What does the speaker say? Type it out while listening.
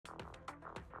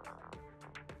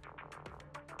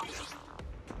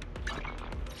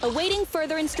Awaiting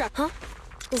further instruction. Huh?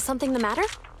 Is something the matter?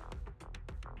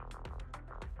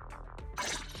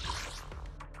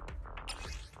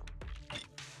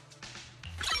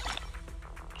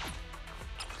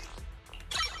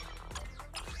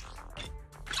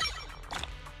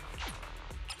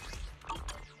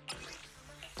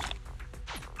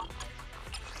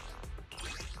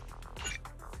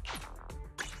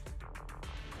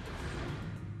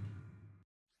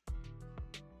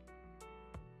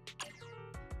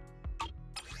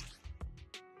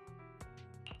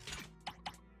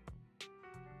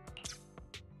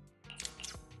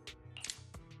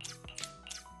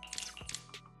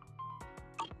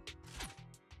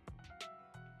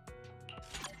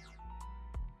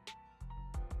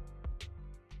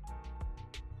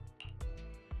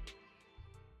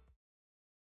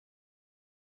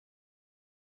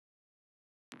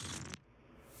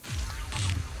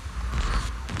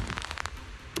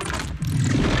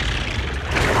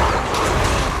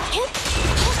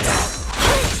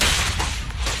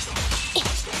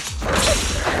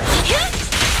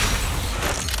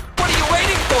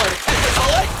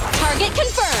 Target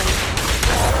confirmed.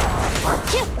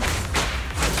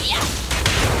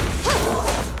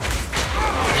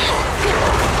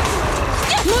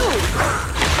 Move.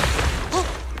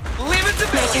 Leave it to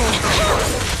me. My turn.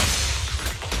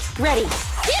 Ready.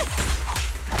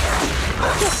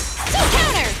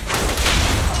 Counter.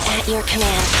 At your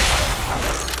command.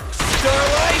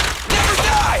 Starlight never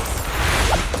dies.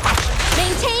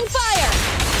 Maintain fire.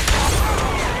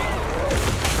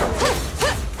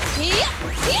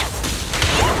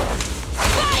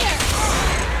 Fire!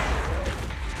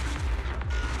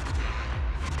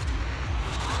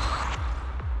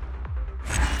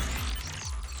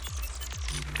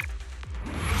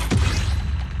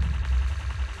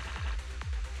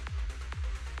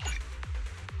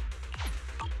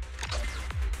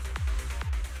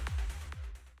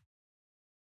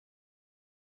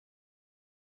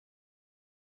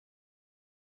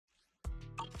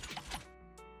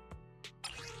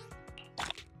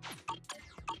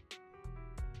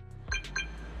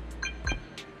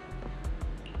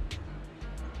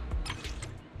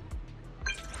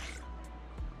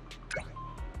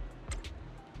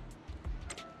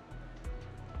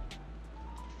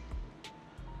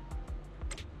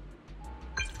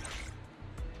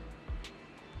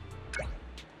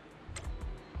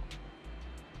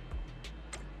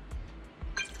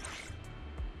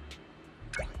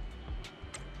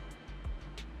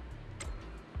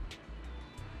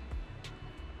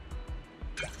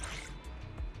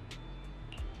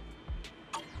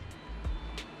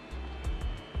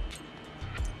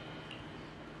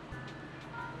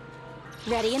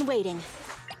 Ready and waiting.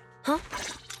 Huh?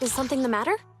 Is something the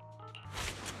matter?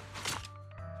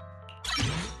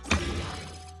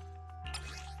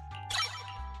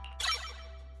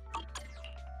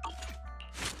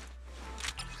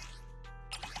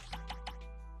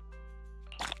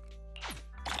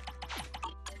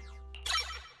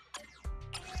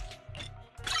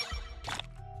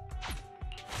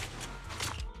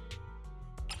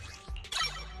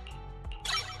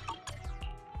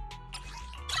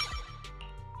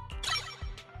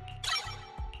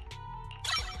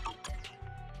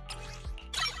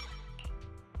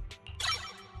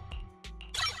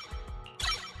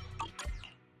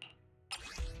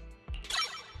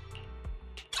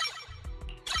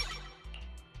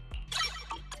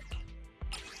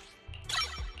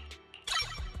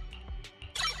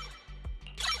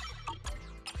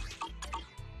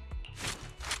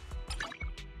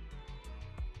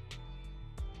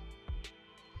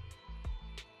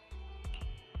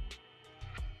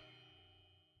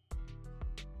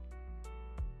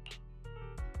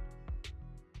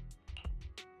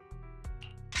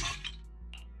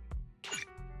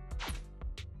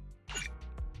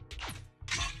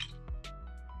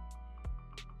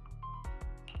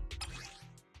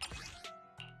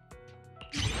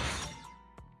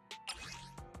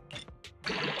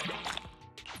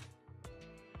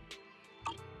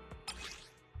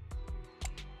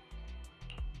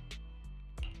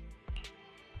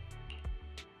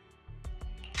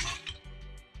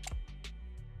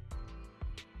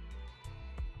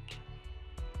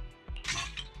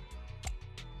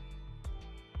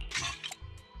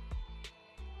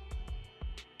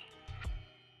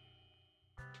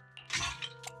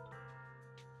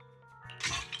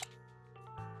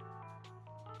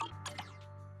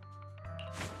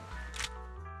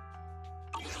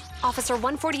 Officer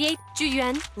 148,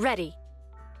 Yuan, ready.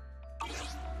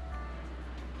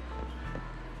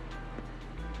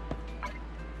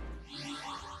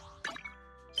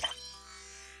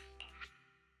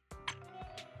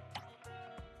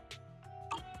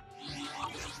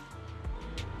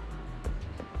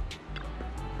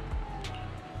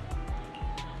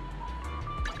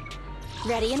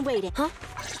 Ready and waiting. Huh?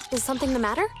 Is something the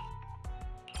matter?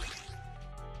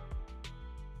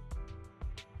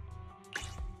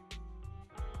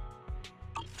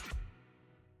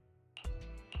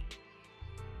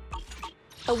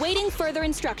 Awaiting further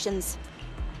instructions.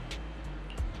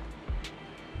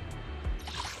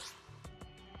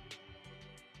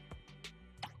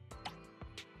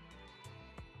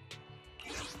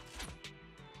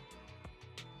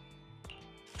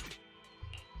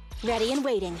 Ready and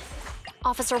waiting.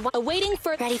 Officer 1. Awaiting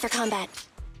for Ready for combat.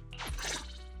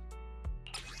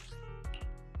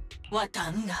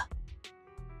 왔단가.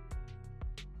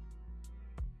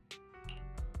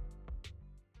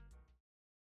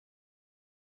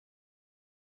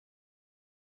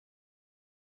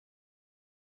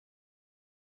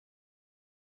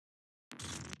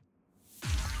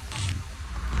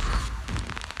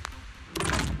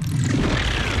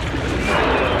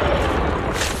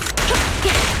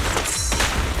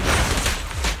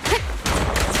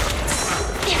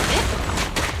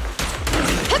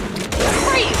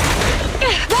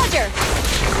 Roger.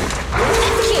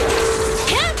 Execute.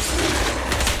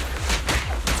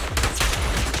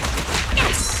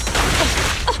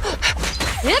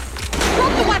 Yep.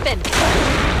 Drop the weapon.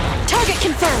 Target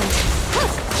confirmed.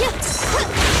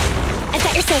 Is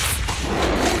that your six?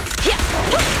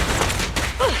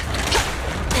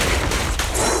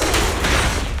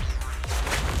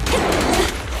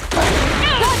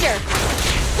 Roger.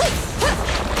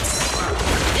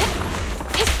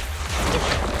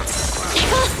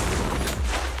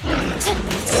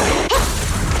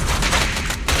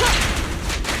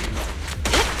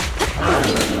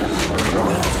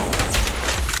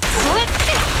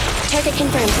 Target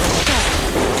confirmed.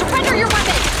 Surrender your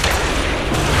weapon!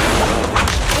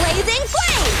 Blazing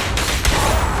flame!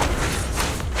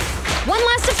 One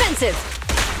last offensive.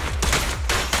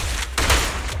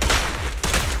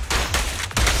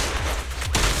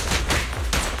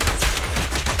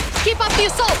 Keep up the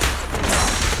assault!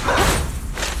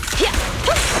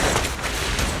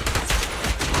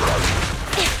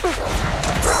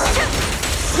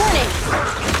 Warning!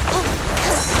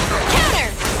 Counter!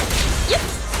 Yep!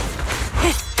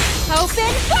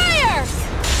 Open fire!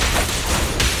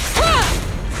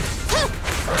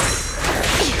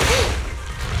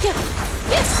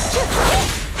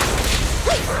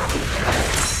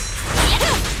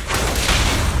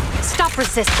 Stop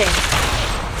resisting.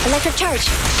 Electric charge.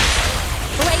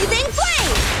 Blazing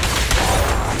flame!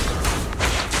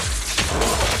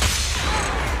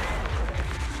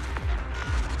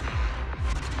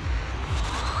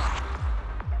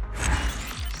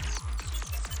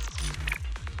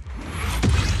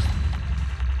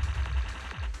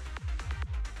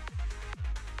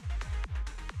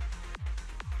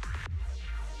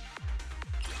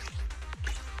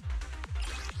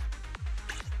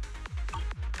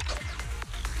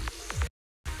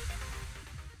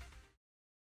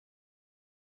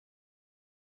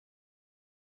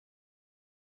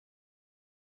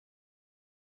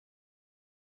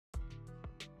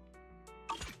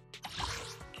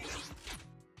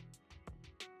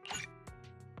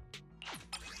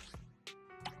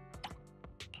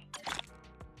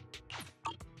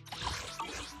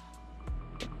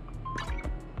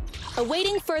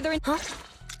 Awaiting further Huh?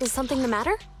 Is something the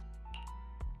matter?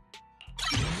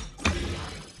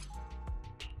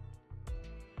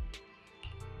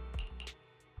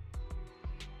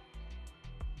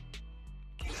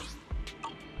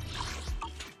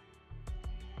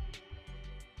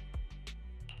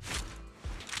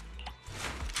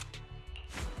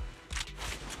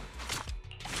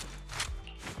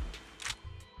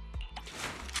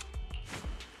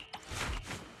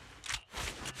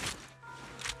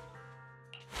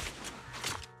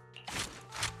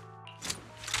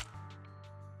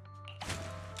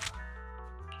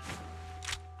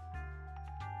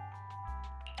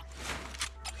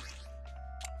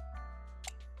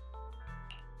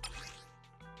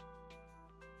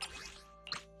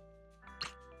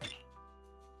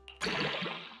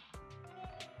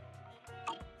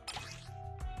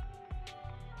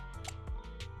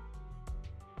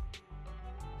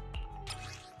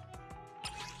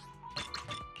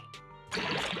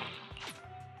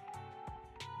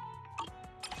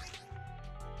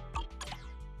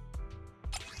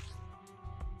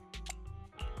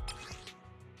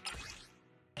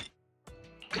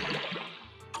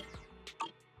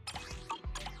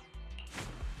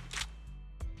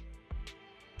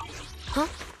 Huh?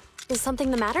 Is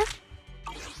something the matter?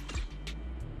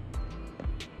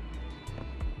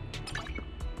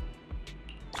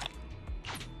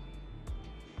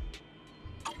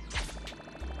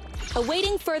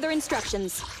 Awaiting further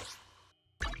instructions.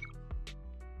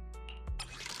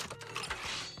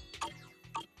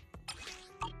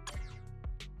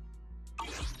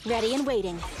 Ready and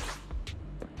waiting.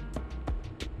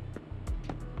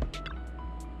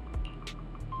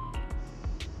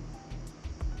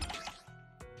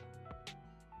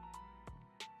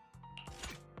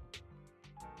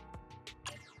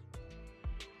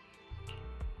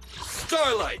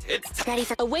 Starlight, it's Ready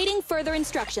for awaiting further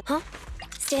instruction. Huh?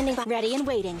 Standing by. Ready and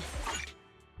waiting.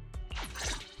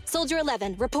 Soldier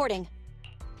 11, reporting.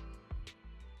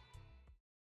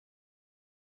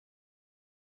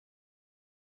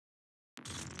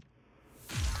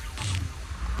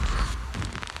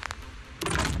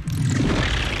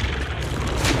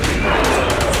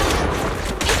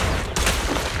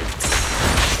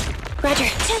 Roger.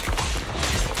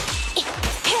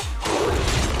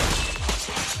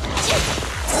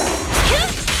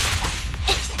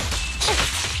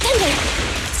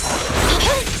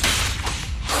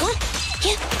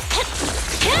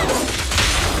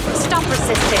 Stop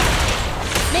resisting.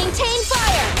 Maintain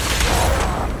fire!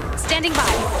 Standing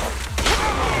by.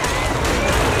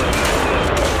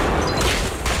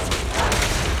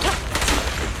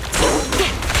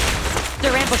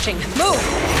 They're ambushing. Move!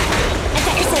 I've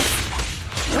got your six.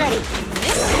 Ready.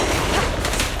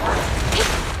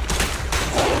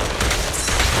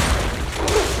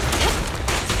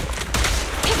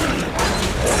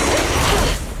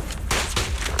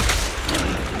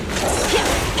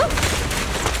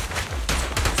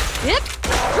 Yep.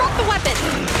 Drop the weapon!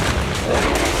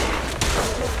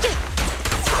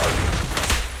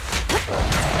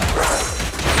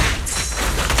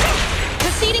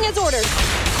 Proceeding as ordered.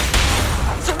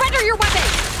 Surrender your weapon!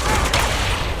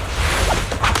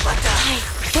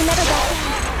 We'll never back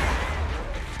down.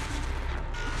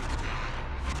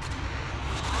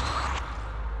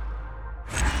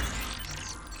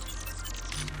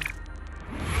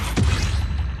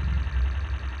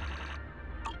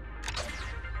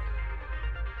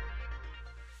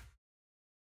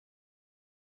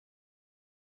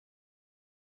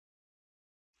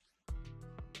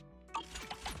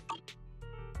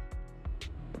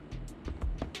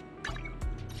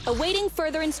 Awaiting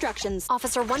further instructions.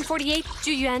 Officer 148,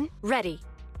 Yuan, ready.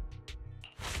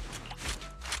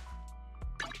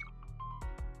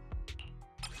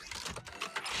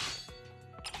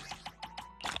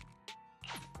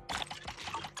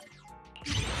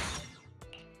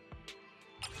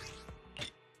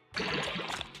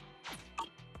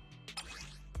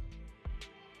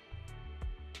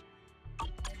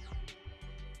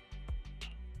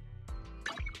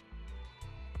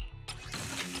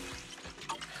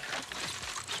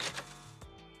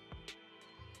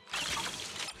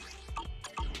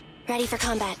 Ready for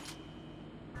combat.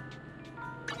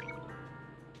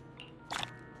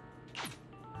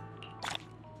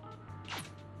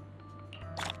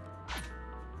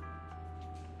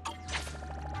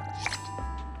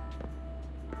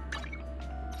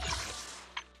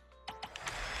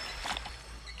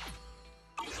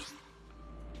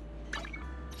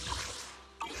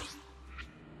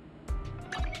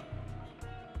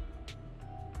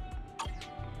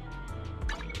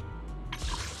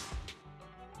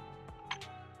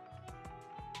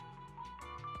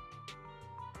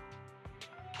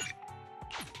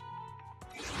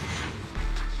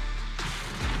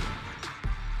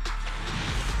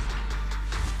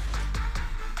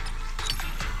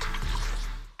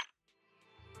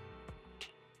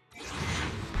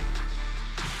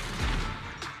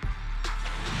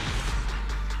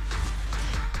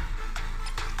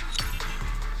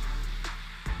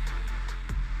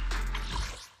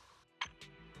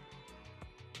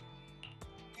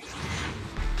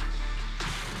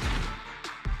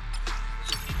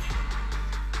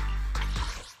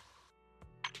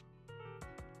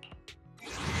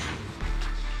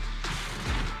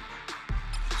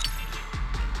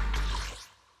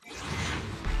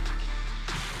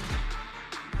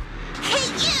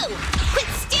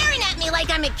 Like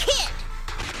I'm a kid.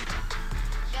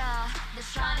 The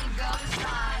shining gold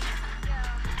sky.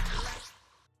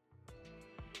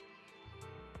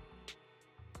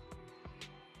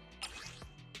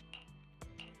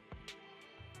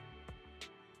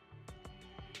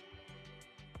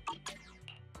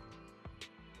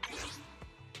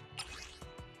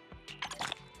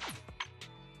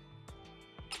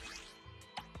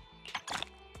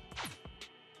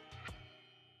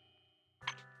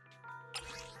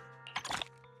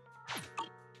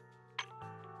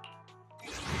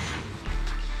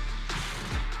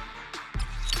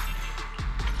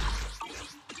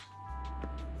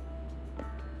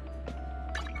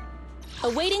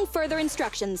 Awaiting further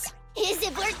instructions. Is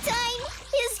it work time?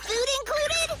 Is food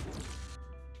included?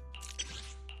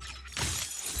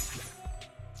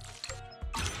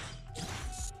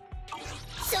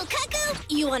 So, Cuckoo,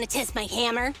 you want to test my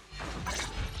hammer?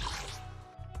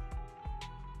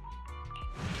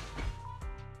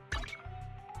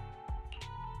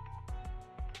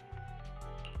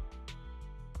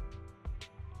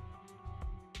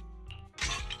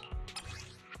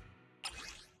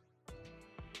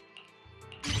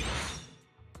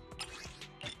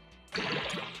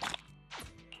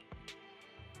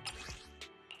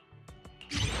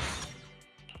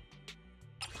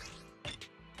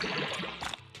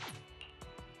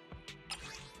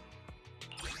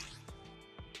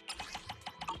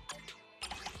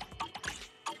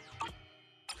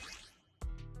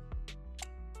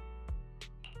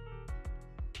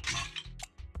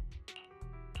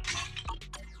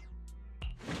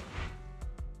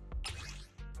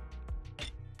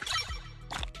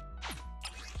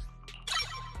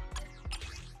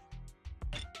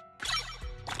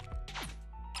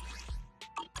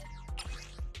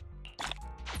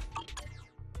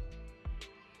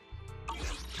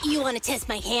 You want to test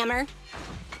my hammer?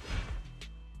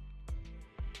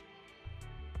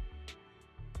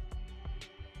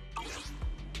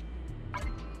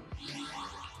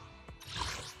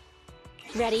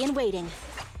 Ready and waiting.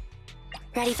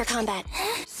 Ready for combat.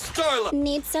 Starla!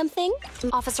 Need something?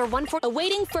 Officer 140.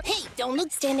 Awaiting for. Hey, don't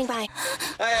look. Standing by.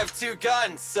 I have 2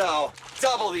 guns, so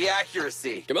double the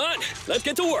accuracy. Come on, let's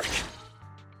get to work.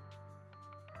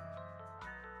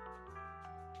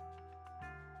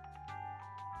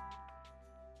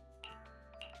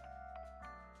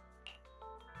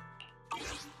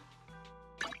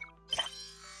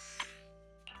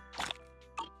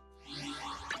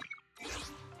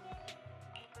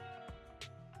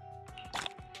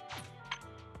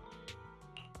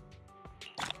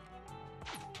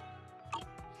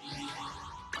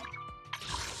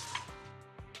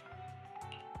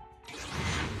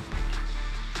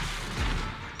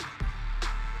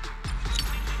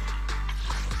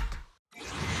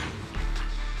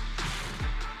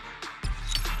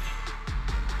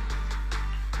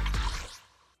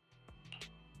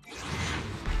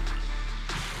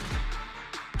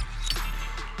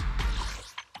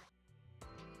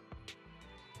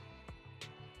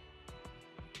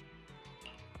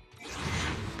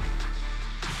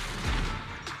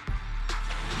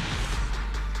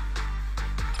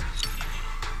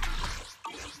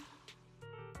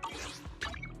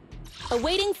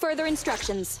 Awaiting further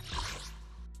instructions.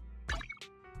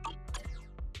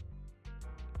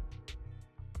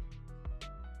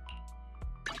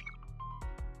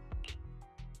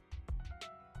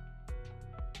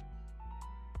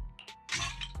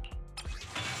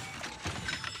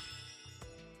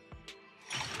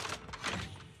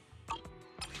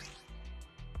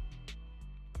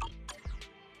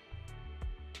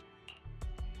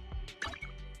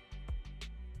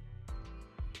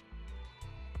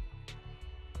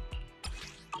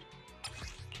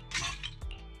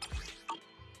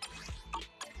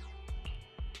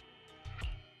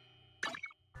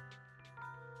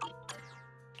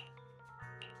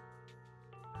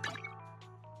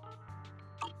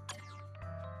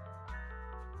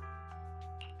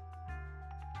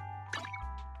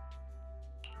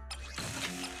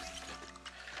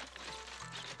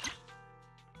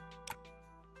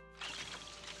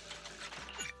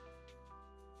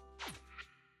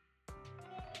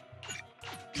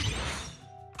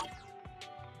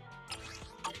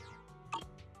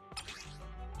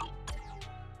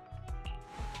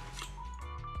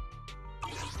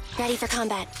 Ready for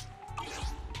combat.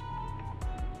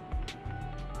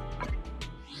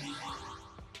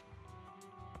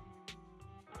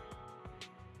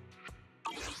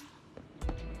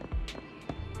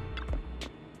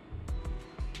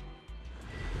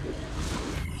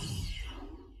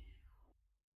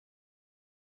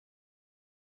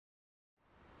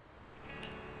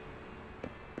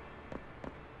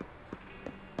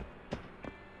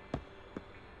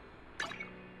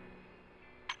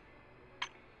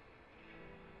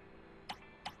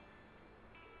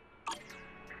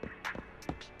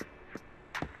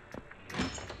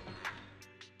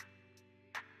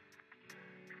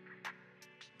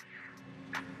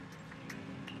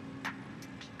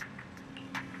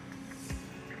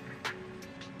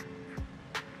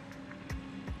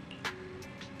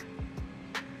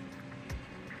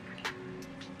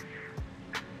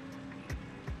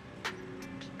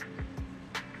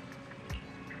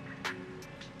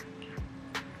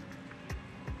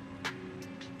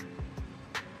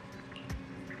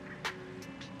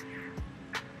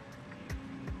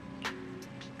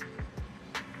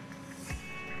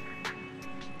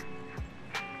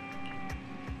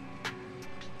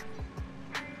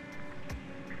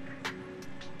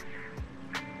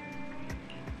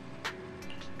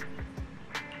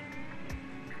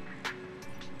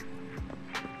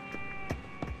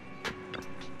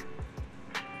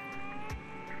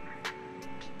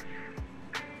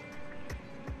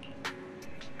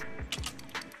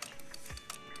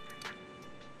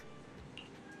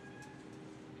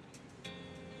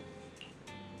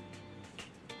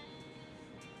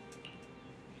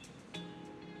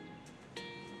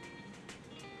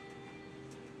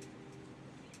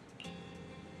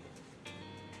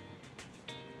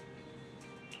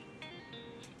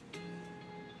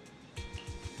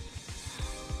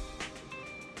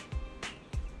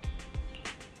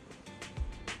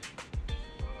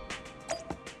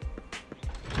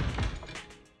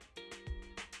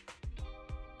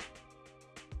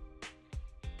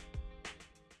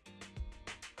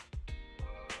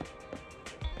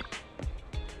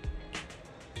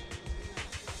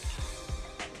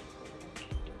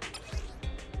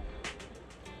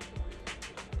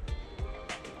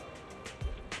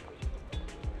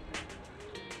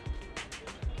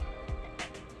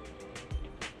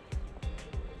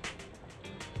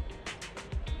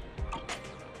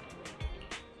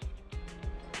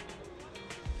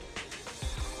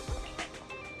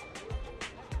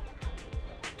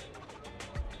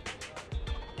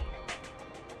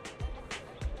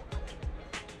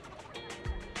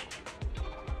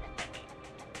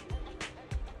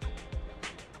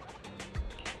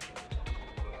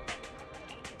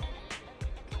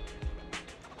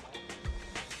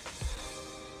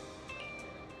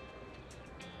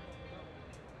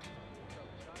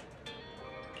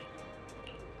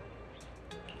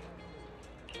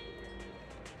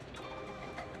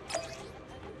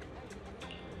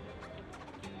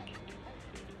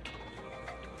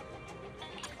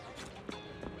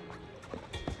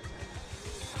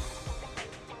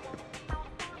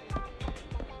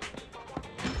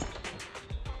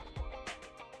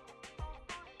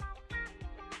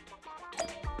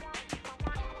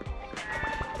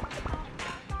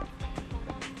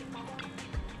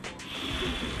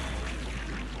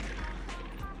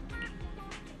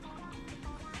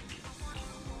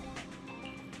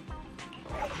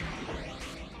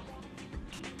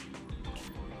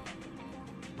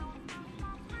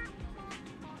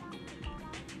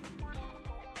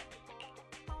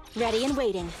 Ready and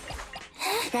waiting.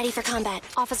 Ready for combat.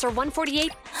 Officer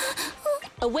 148.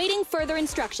 Awaiting further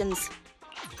instructions.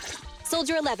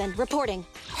 Soldier 11, reporting.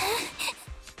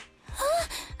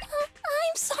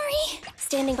 I'm sorry.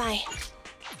 Standing by.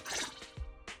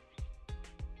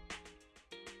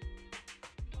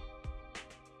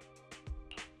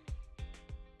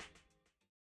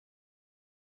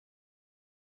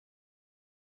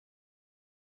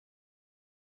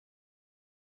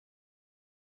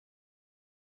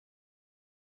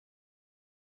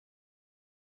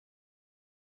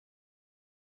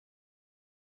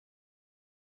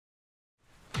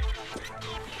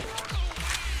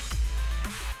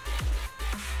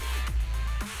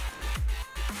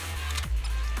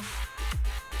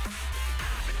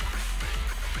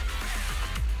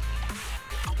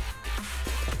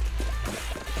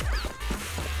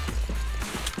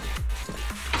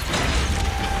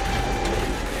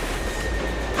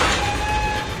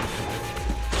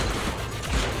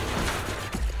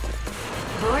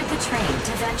 Board the train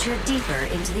to venture deeper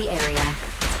into the area.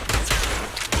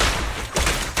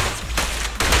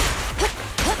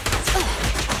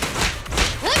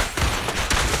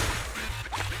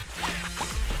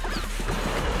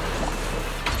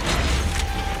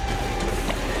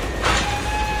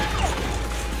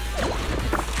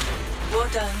 Well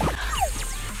done.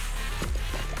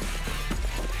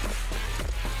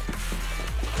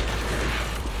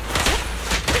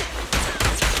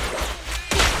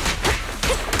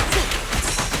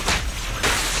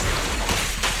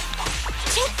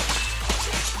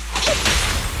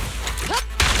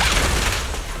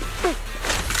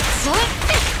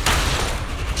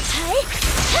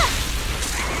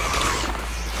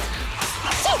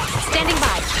 Standing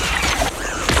by.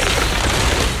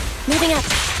 Moving up.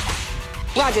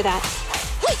 Roger that.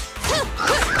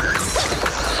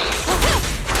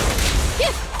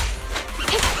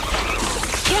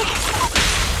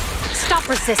 Stop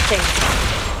resisting.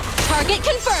 Target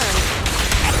confirmed.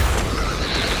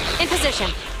 In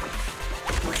position.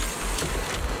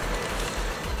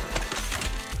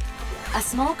 A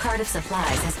small cart of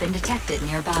supplies has been detected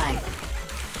nearby.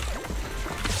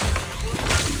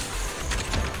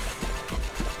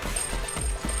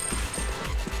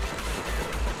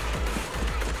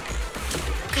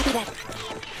 Copy that.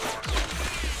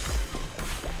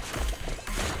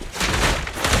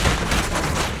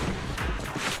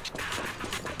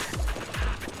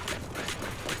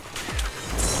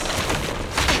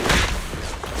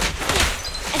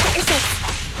 I've got your six.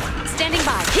 Standing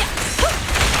by.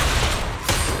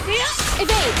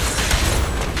 Evade.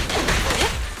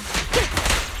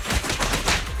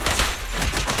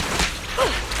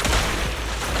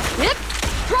 Yep.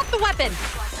 Drop the weapon.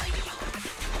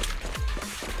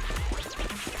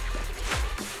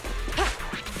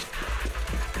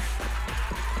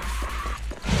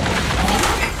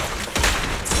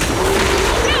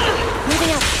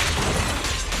 Moving up.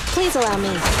 Please allow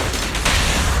me.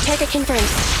 Target confirmed.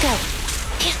 Go.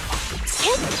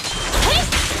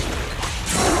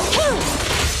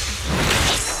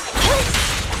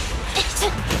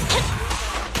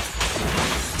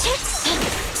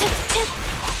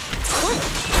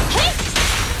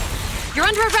 You're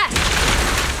under arrest.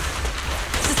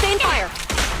 Sustain fire.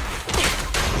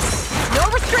 No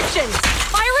restrictions.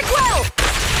 Fire at will.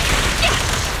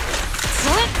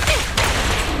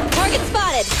 Target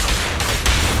spotted.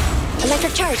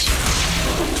 Electric charge.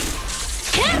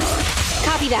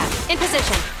 Copy that. In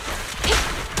position.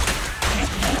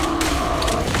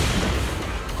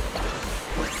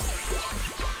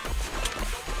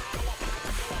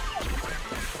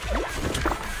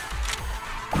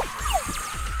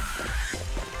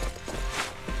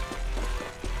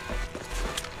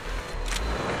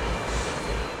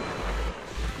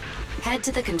 Head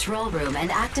to the control room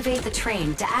and activate the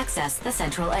train to access the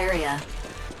central area.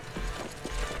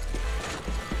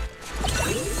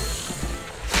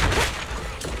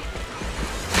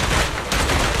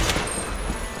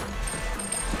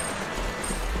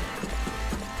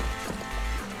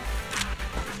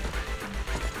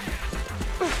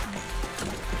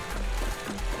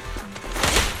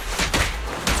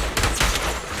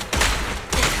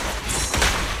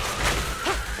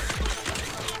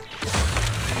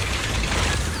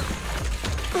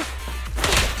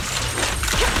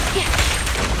 Yeah.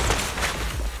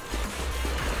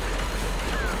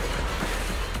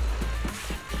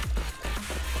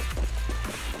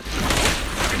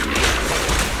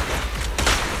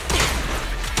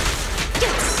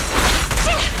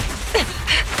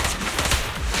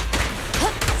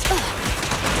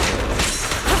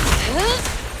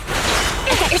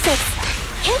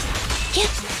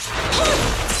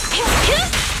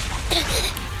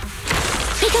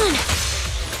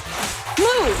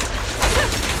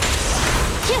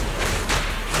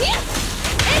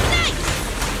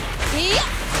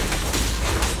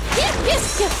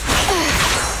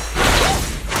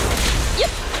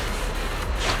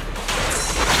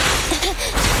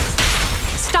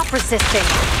 resisting.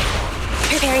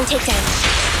 Preparing takedown.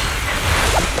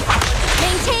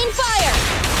 Maintain fire!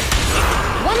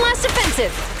 One last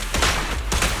offensive.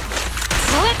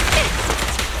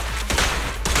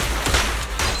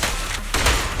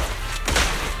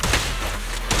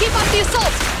 Keep up the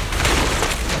assault!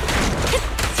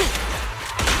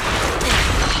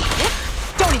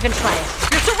 Don't even try it.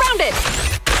 You're surrounded!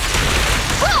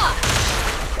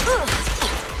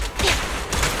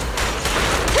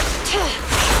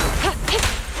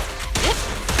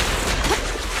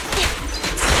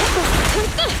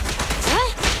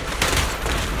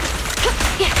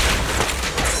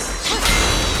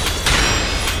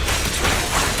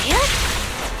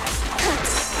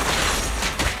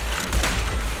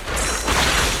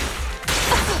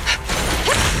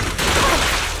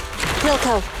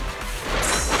 Wilco.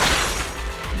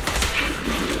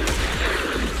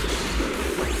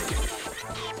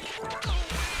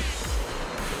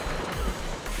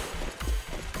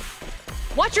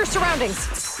 Watch your surroundings.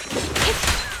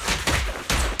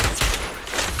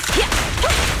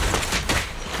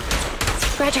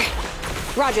 Roger.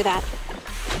 Roger that.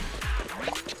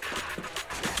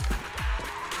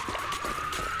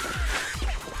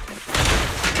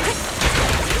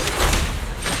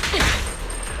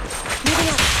 Moving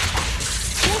up.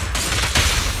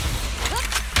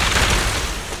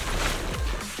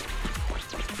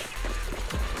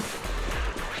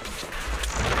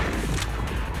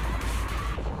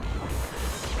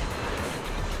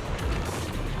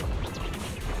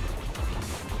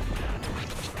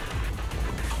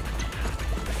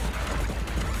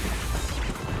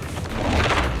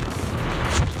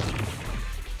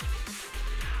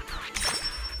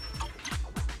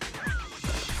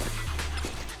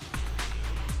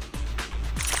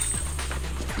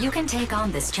 You can take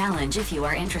on this challenge if you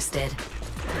are interested.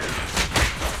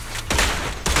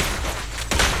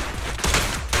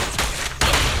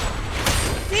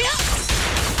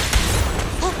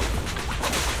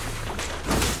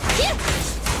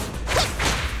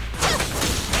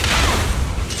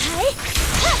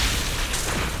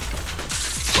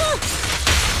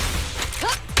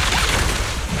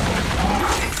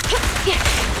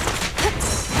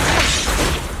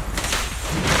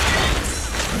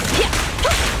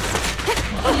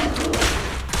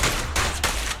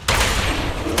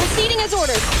 Proceeding as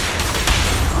ordered.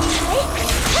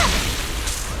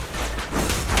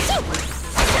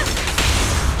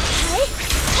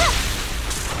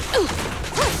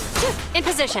 In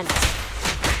position.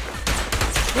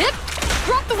 Yep.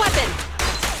 Drop the weapon.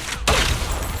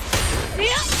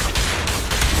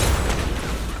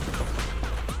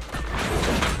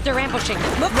 They're ambushing.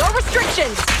 No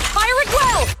restrictions. Fire it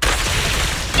well.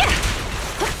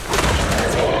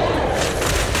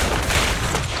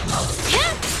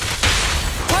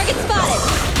 Target spotted.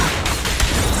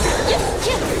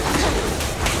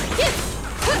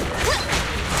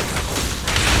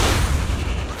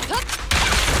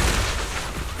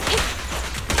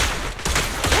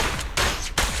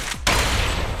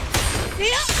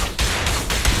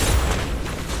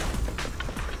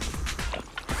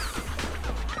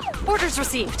 Orders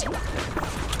received.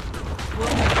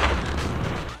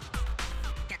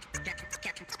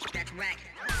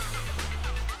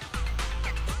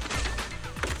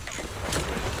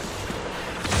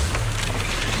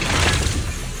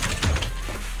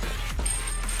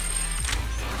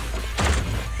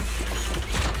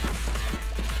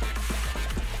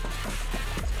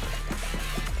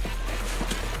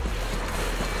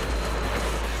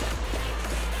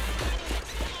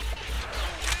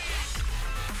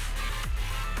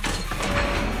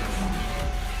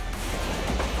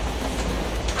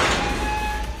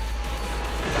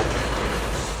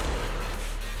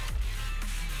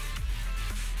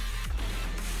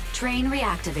 Train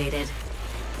reactivated.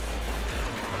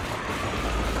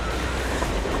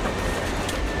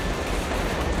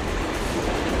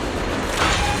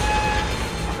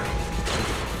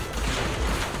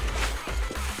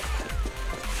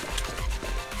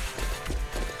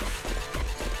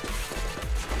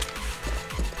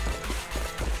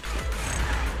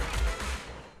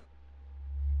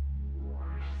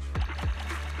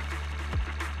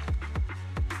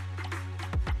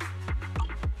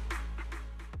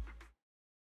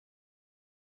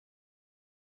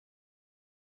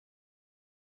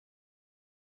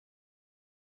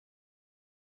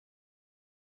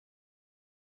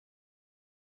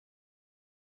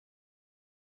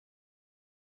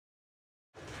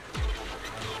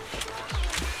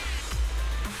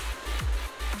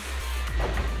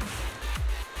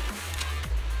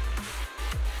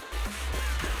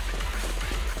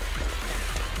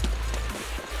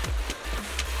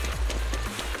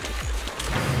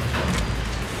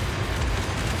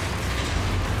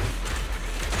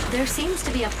 There seems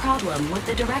to be a problem with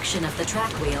the direction of the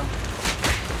track wheel.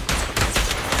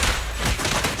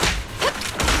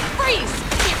 Freeze!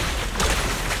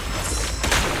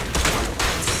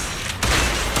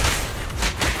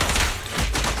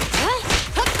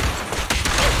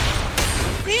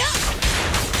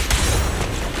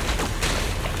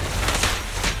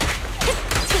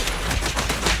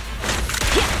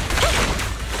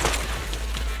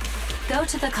 Go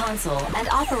to the console and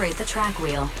operate the track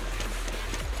wheel.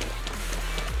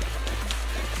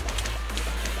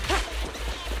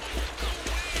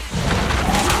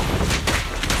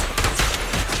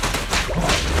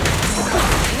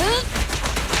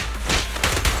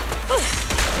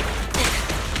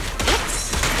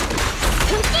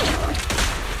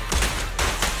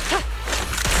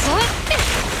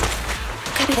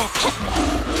 Copy that.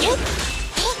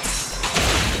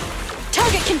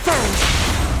 Target confirmed!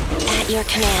 At your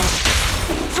command.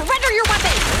 Surrender your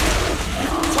weapon!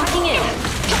 Locking in.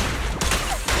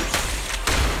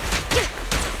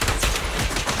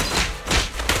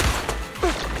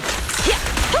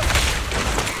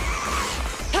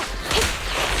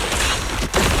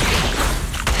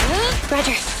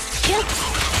 Roger.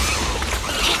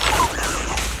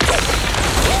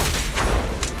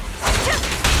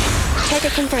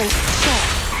 Target confirmed. Go.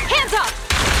 Hands up!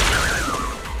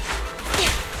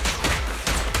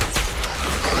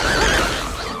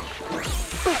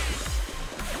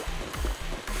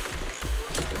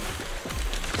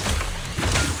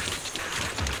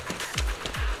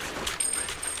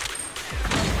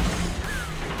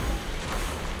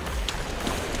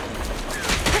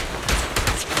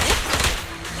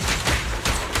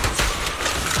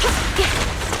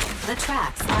 The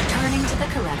tracks are turning to the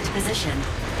correct position.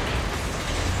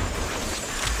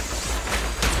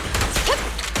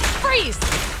 Freeze!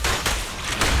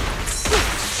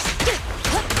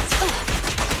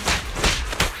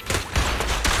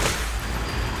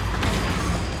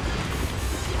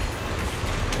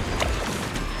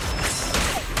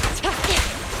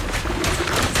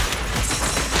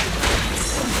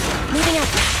 Moving up.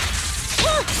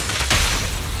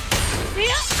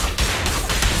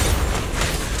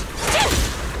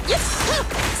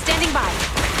 Standing by.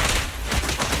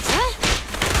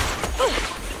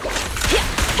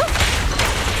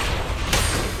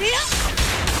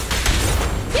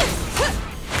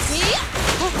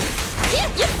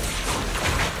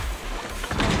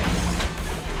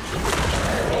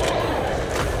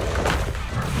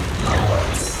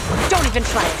 Don't even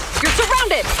try it. You're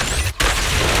surrounded!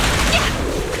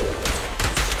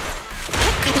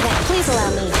 Copy that. Please allow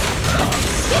me.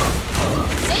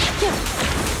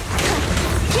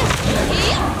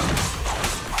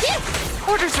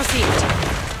 Orders received.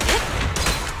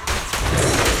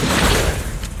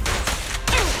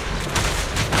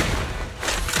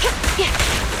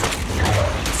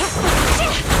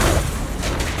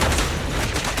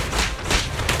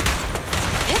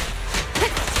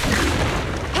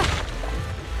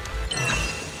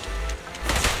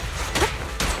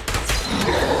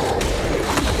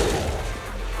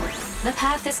 The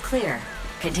path is clear.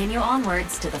 Continue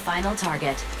onwards to the final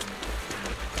target.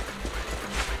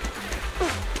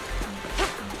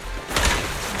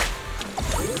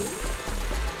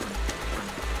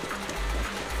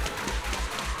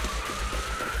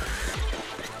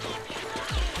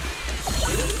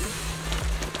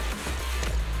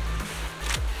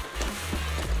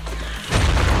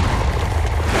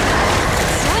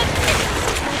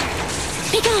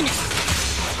 Be gone.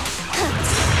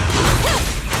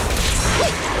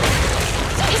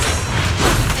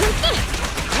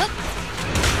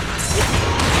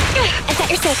 Is that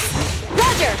your six?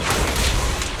 Roger!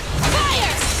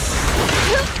 Fire!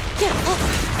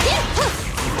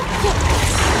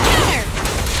 Counter!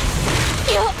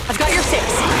 I've got your six.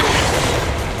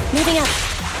 Moving up.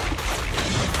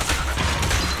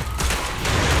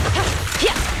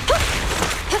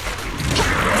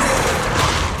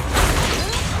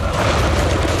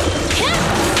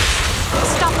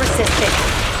 Stop resisting.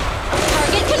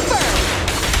 Target confirmed.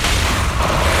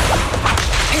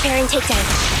 Preparing takedown.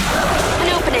 An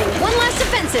opening. One last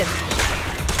offensive.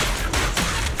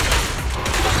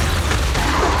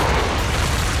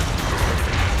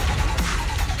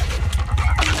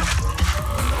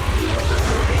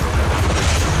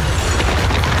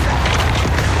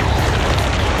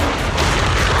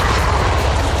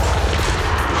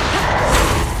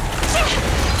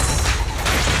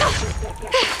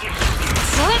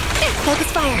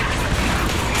 Focus fire.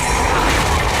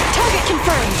 Target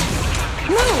confirmed.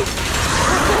 Move!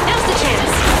 Now's the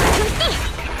chance.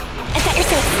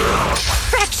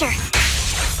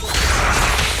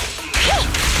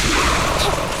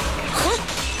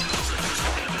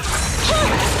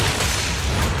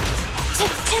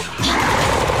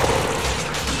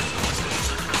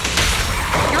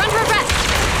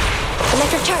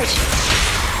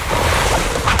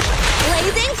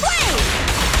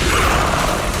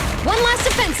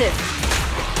 Explosive!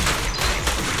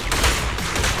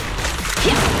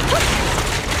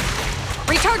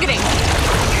 Retargeting!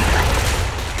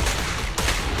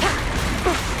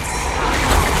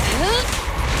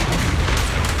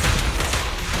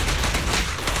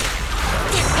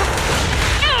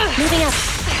 Moving up.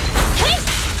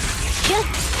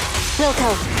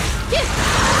 Wilco.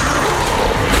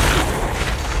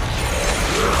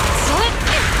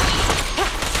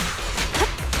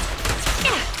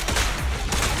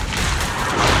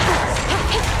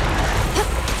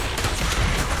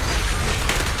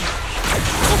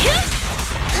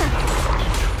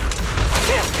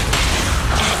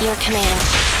 At your command.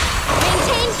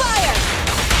 Maintain fire!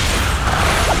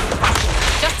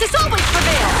 Justice always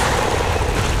prevails!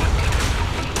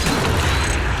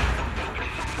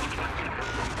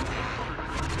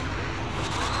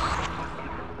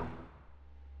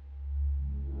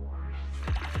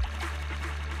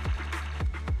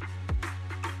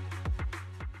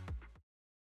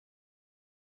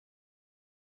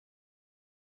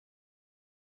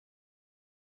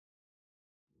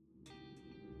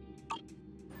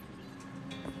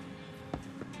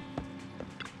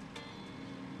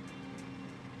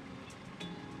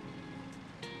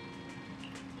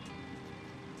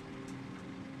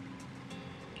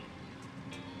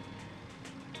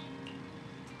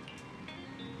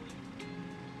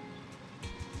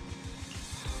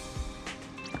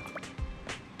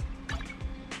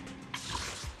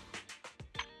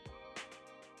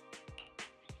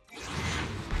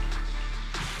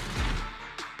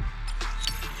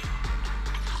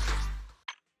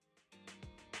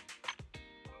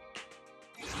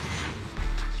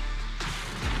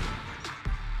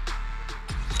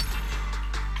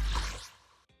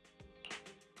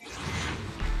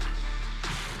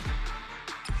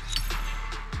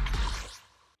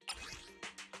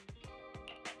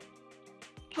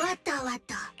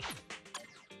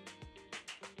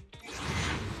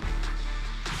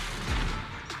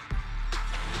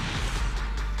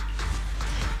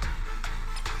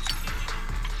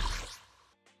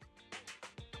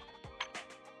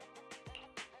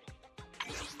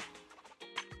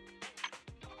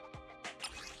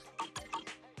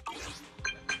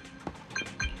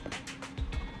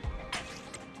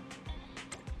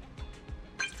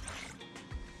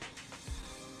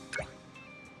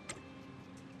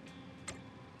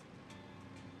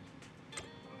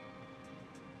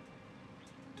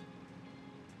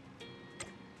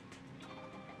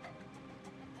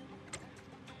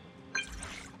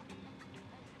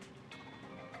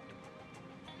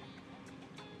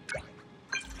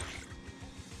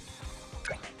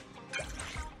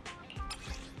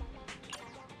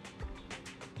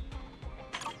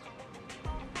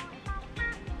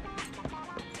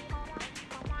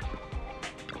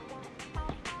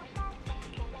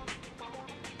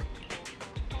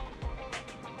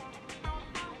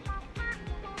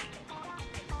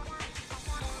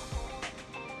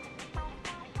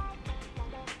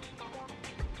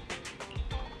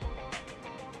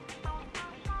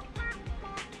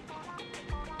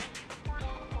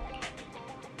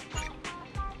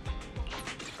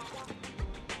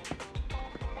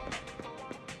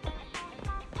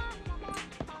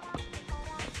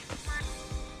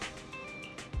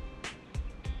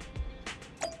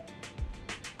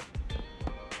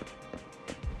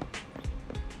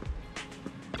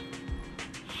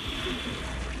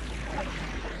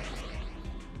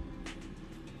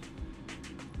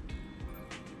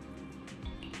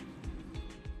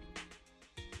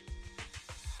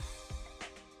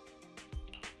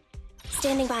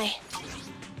 Standing by.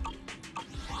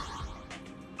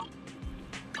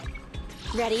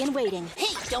 Ready and waiting.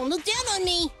 Hey, don't look down on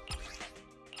me!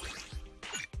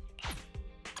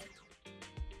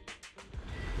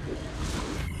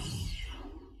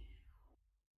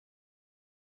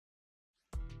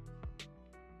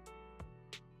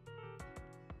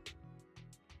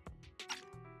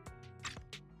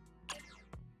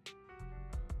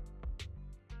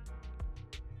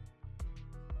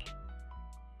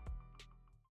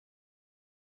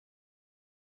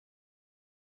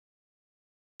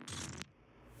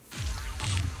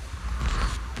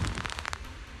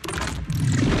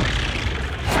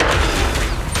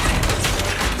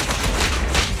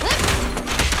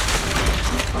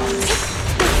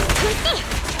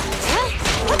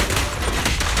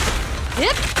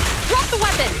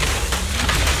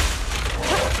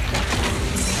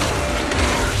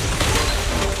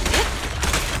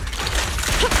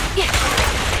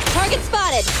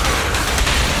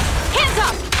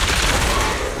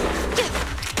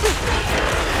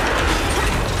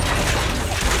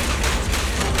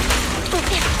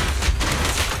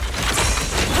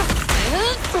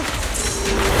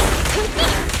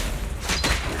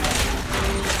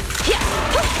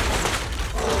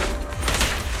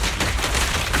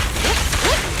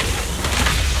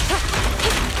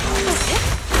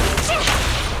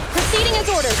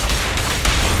 orders.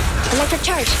 Electric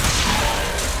charge.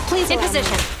 Please In allow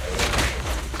position. me.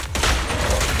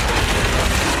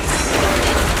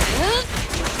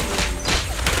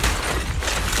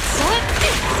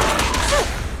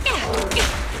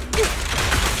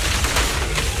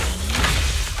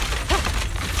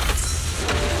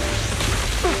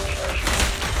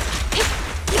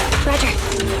 Roger.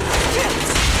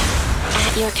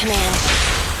 At your command.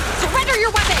 Surrender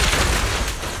your weapon!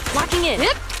 Locking in.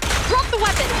 Drop the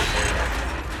weapon!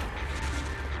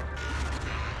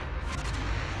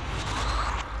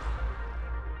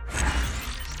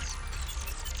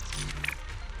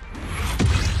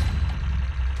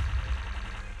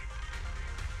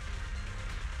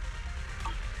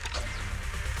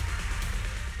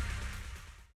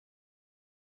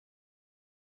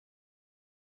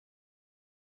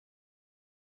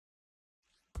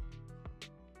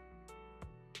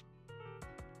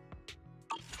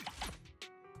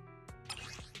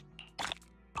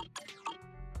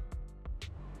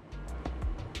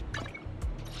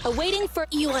 Awaiting for.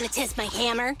 You want to test my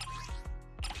hammer?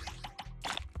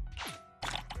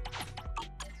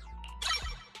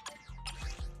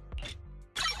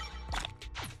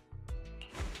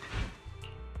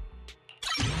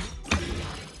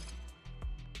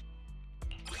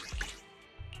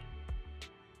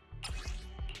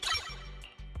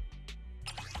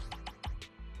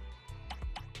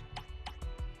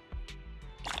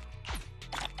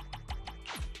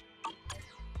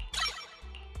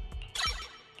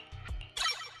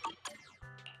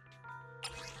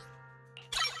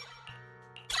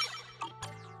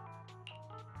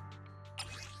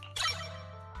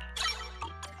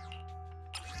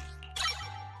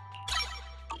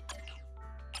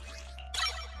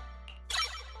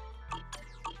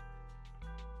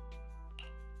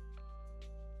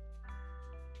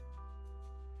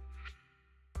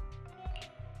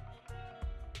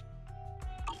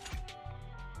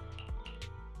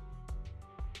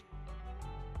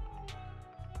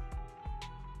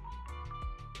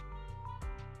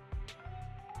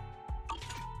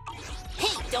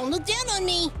 Hey, don't look down on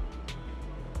me!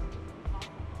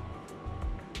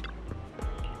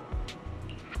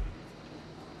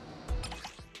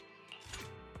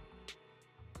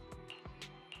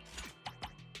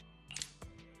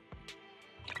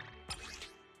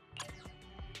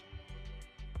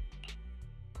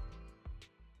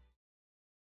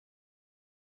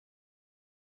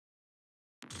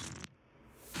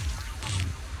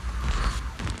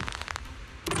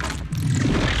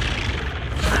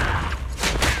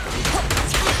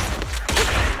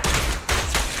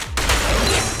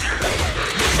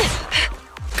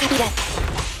 Copy that.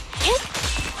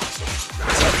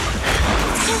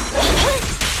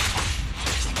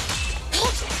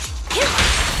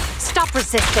 Stop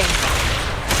resisting.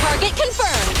 Target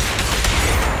confirmed.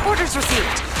 Orders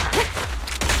received.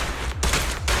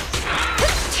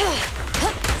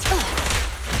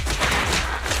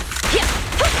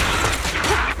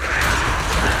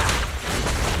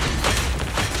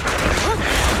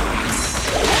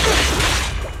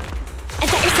 Is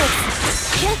that your six?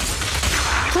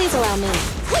 Please allow me.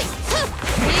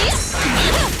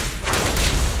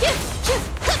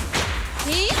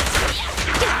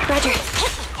 Roger.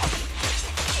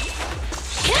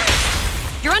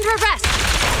 You're under arrest.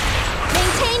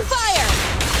 Maintain fire!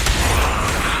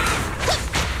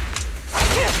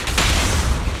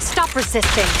 Stop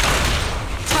resisting.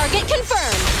 Target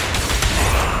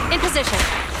confirmed. In position.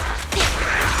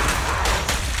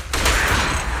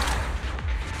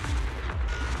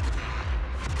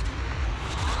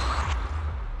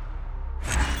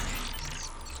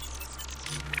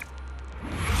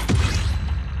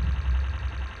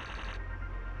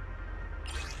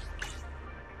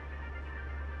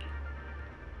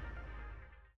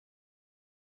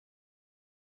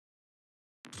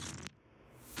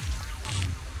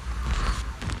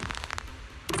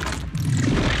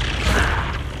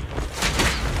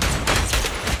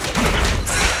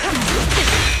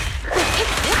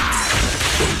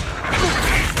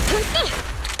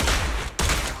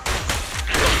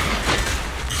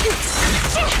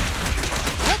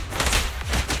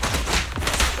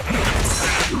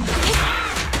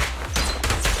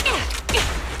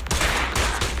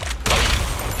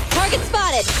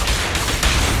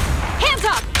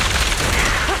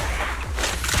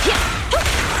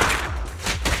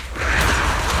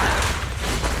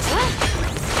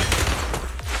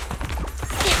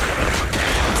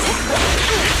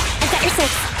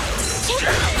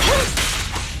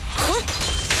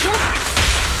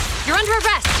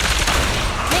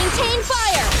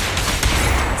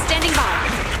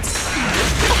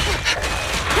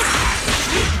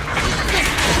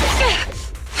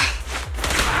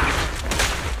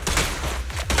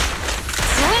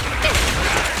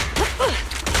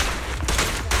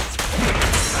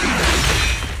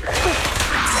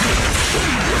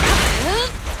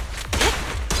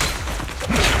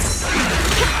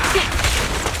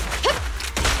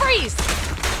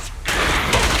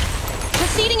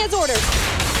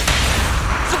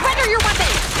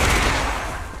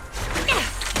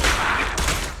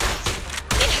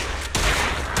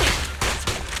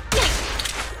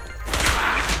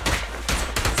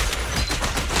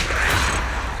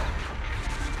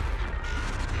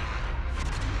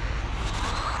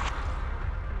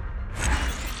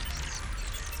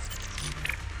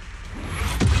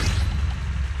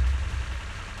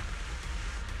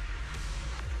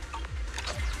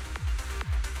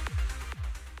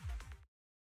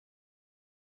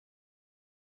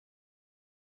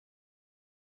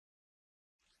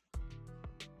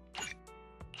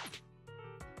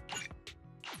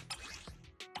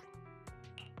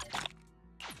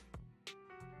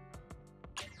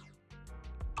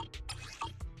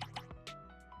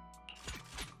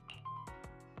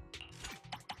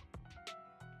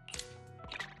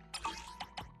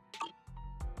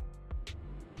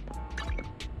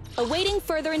 Awaiting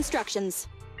further instructions.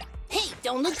 Hey,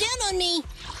 don't look down on me!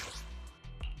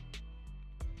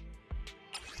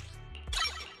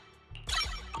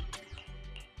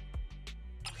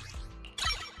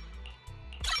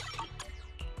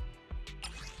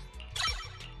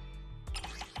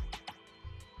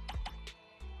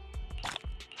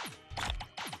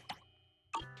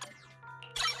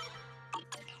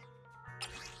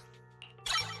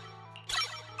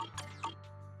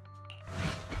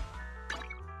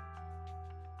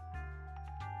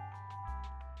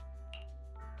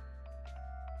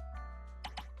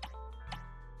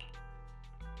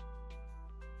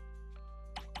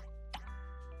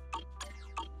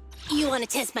 You wanna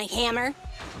test my hammer?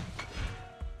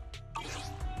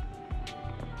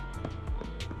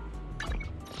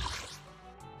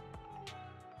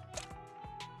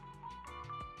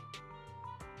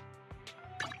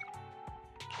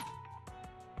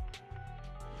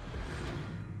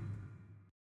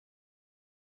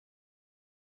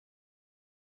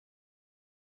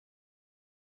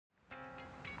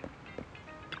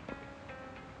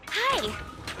 Hi!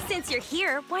 Since you're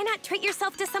here, why not treat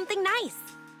yourself to something nice?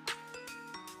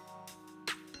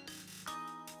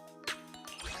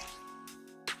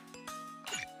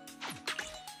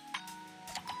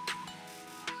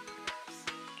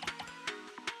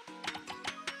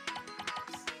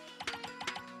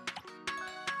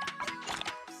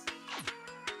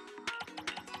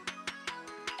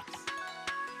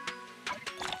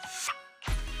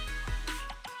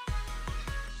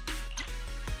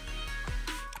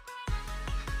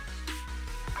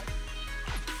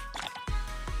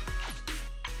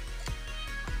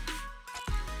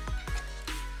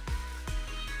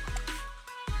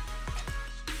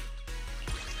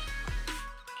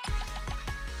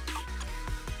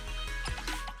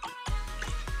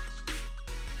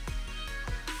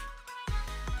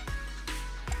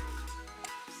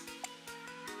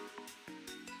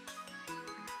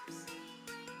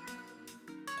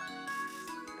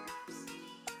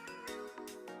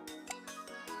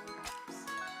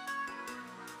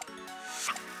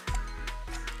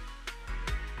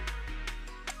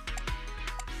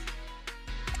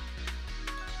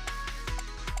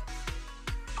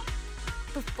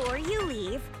 Before you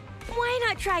leave, why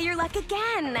not try your luck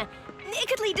again? It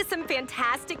could lead to some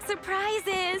fantastic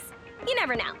surprises. You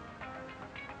never know.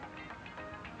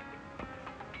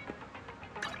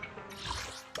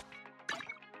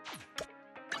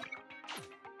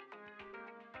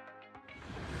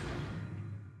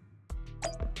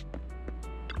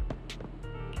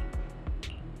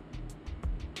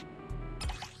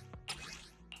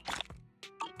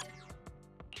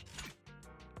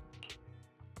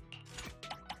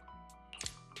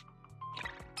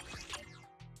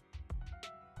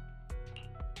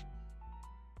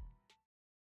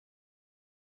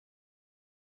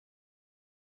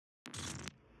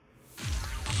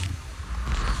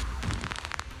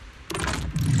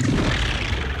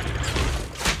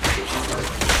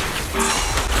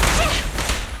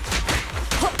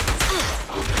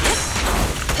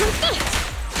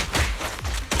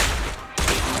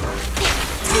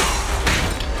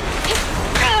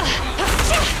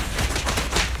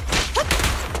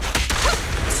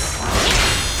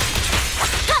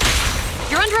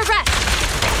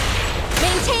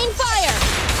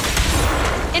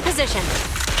 Position.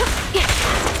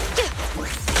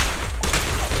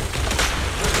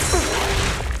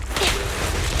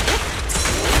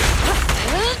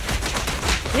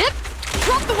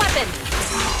 Drop the weapon.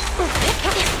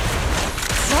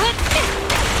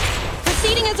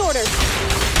 Proceeding as ordered.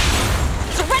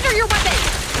 Surrender your weapon.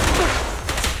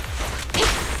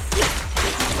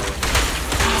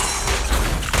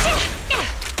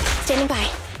 Standing by.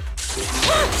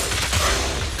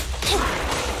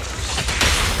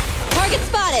 Target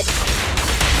spotted!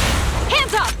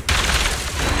 Hands up!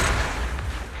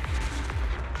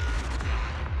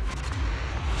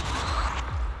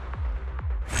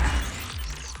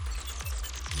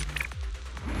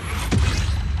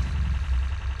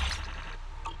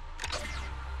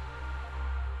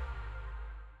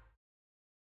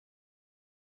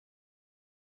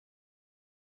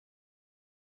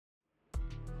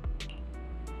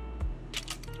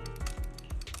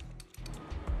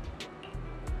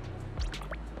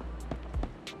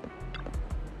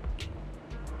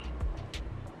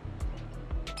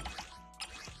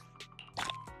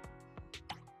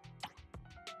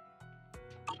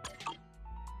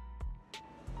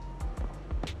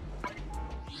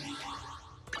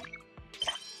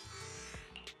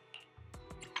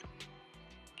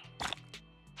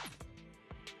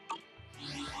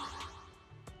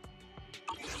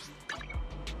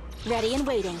 Ready and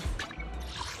waiting.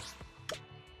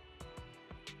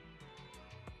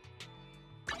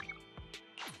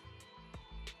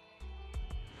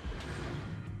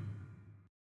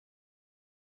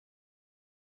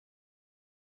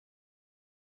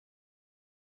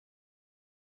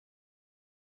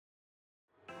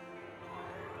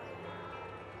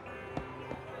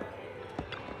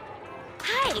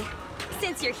 Hey,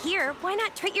 since you're here, why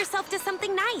not treat yourself to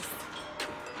something nice?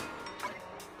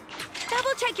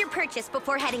 Double check your purchase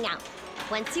before heading out.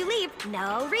 Once you leave,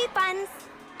 no refunds.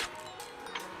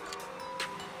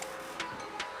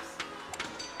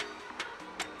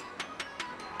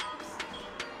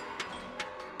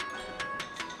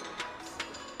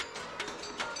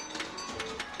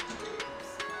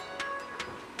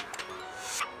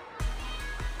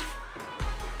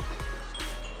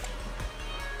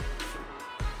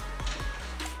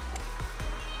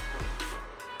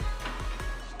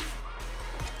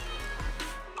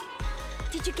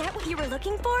 Did you get what you were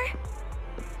looking for?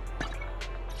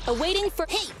 Awaiting for.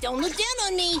 Hey, don't look down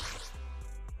on me!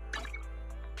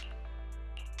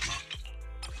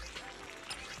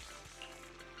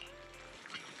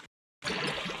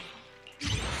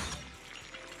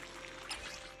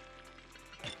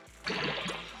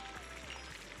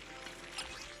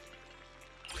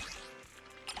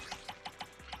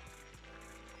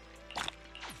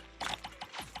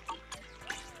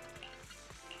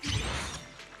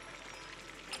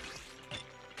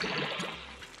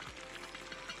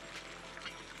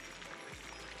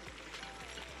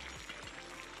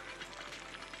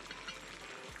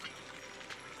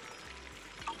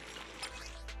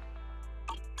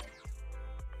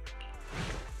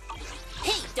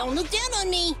 Hey, don't look down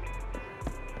on me!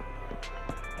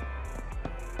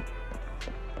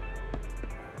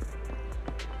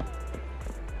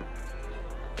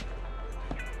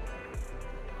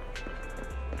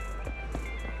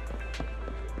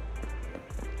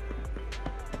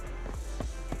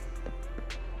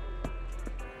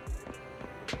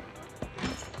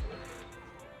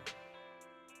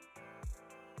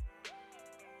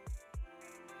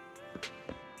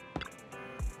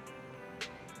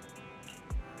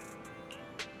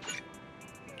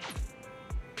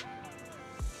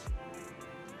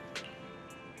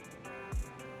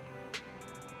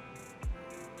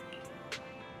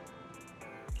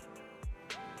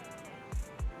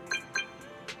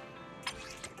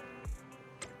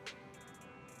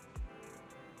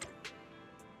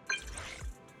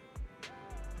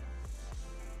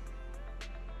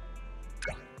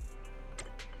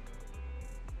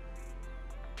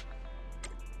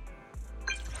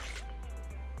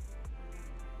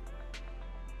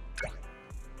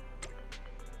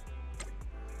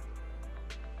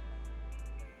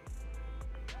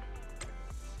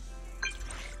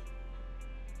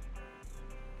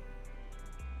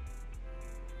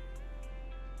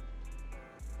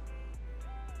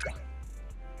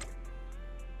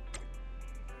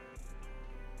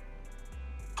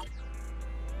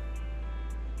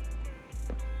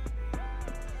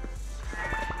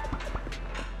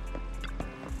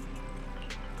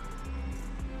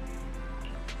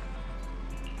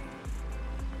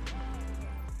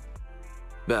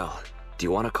 Belle, do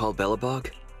you want to call Bellabog?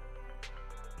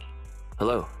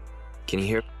 Hello, can you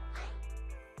hear?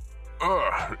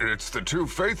 It's the two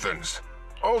Faithans.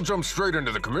 I'll jump straight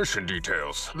into the commission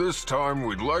details. This time,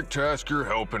 we'd like to ask your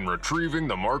help in retrieving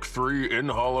the Mark III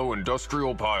in-hollow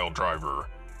industrial pile driver.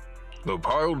 The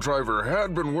pile driver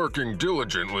had been working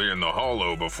diligently in the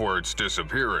hollow before its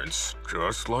disappearance,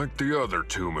 just like the other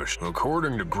two machines.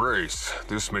 According to Grace,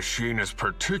 this machine is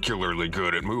particularly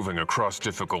good at moving across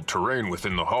difficult terrain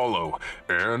within the hollow,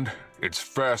 and it's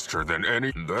faster than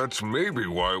any. That's maybe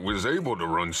why it was able to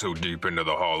run so deep into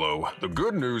the hollow. The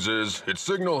good news is, its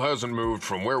signal hasn't moved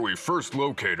from where we first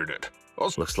located it.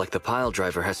 Looks like the pile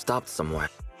driver has stopped somewhere.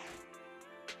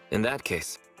 In that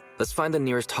case, let's find the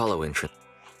nearest hollow entrance.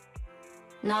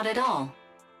 Not at all.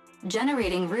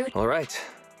 Generating route. All right.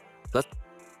 Let's...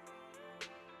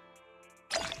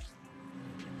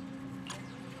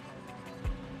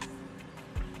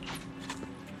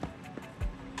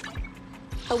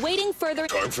 Awaiting further.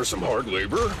 Time for some hard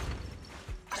labor?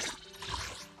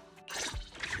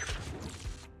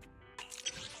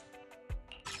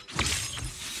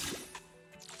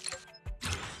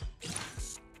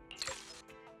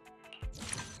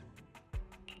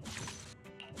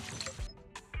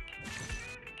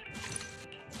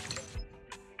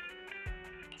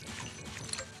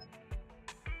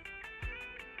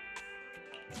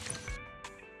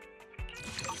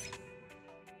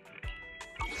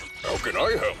 How can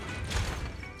I help?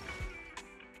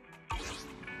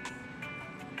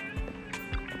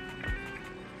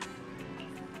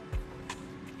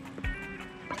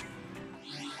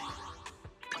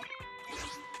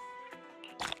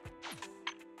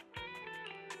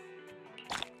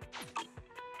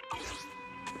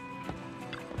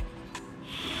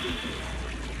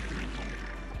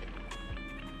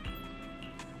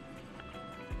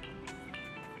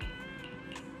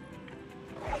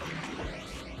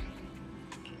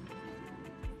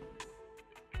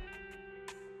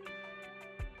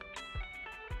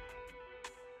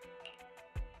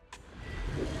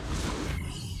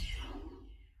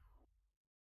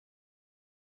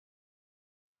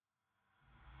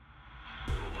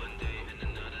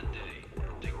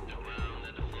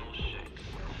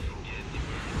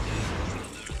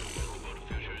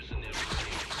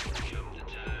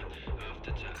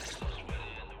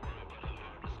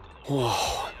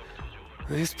 Whoa.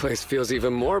 This place feels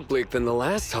even more bleak than the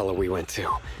last hollow we went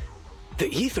to. The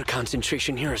ether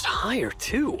concentration here is higher,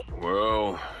 too.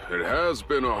 Well, it has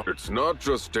been It's not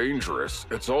just dangerous,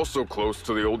 it's also close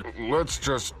to the old... Let's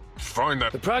just find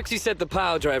that... The proxy said the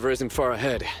pile driver isn't far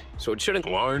ahead, so it shouldn't...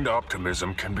 Blind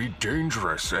optimism can be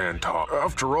dangerous, Anton.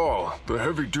 After all, the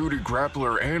heavy-duty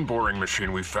grappler and boring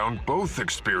machine we found both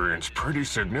experienced pretty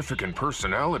significant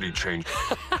personality change.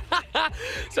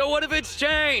 So what if it's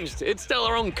changed? It's still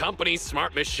our own company's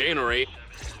smart machinery.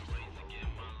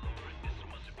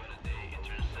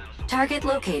 Target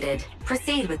located.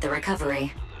 Proceed with the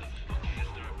recovery.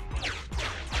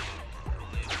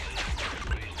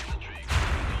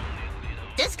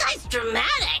 This guy's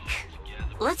dramatic.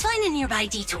 Let's find a nearby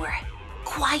detour.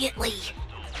 Quietly.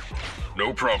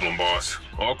 No problem, boss.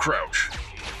 I'll crouch.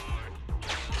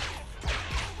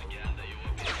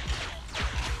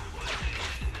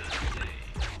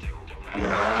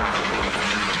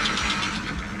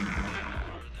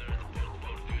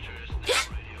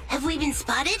 Have we been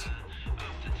spotted?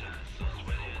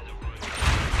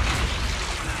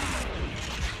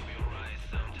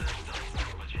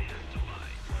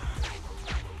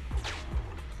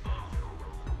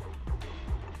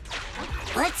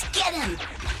 Let's get him!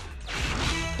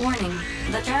 Warning,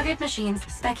 the target machine's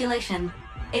speculation.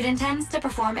 It intends to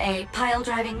perform a pile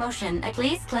driving motion.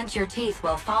 Please clench your teeth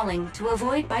while falling to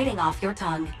avoid biting off your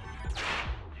tongue.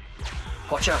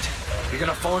 Watch out, you're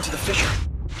gonna fall into the fissure.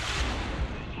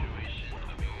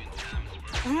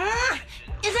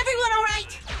 Is everyone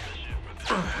alright?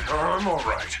 I'm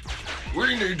alright.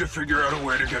 We need to figure out a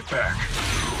way to get back.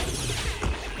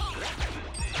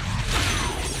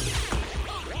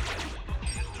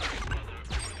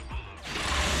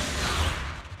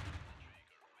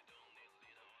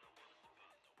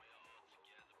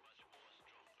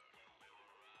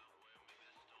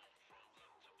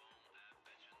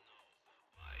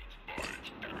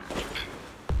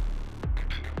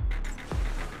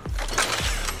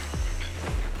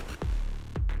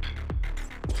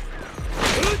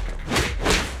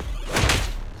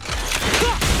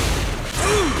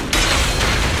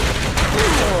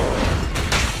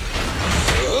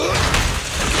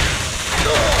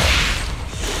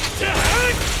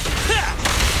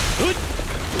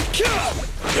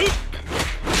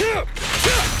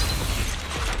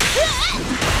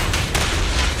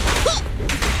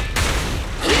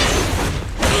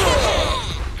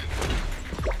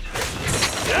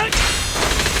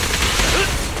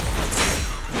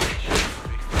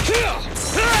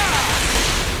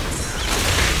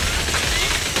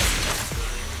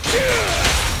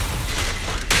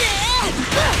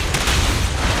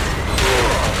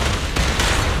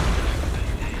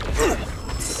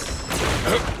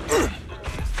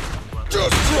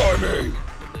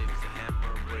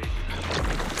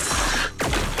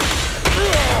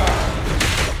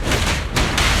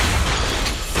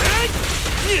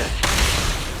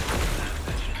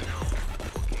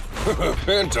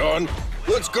 Anton,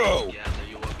 let's go!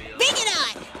 Bring it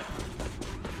on!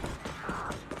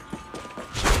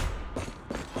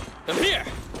 I'm here!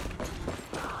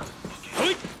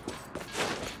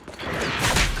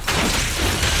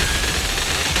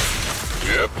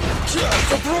 Yep.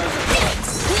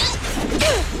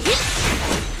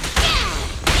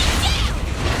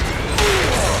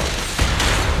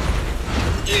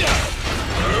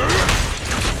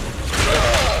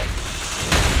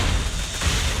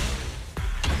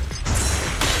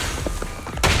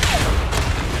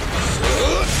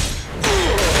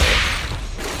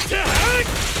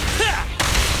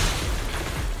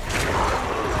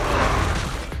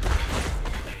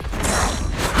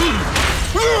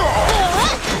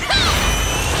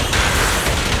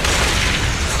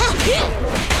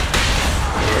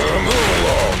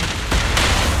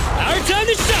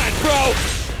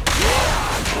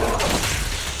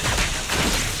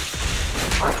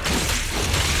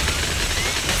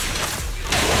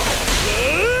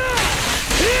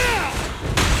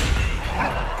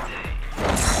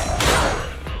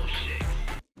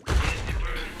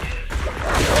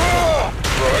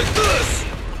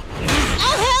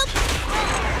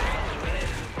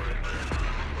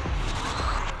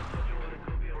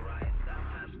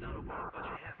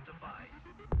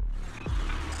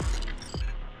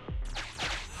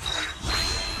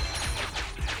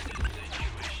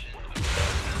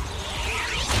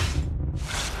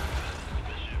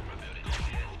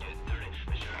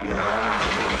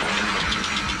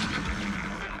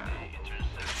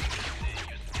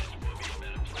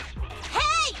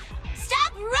 Hey!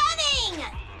 Stop running!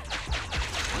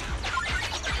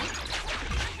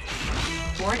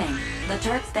 Warning, the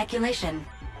turret speculation.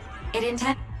 It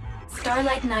intends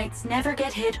Starlight Knights never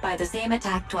get hit by the same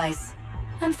attack twice.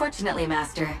 Unfortunately,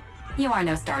 Master, you are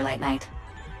no Starlight Knight.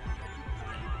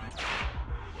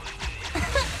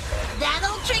 That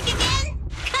old trick again?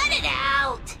 Cut it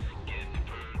out!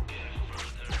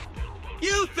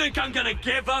 You think I'm gonna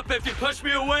give up if you push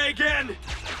me away again?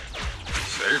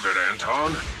 Save it,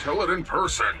 Anton. Tell it in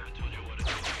person.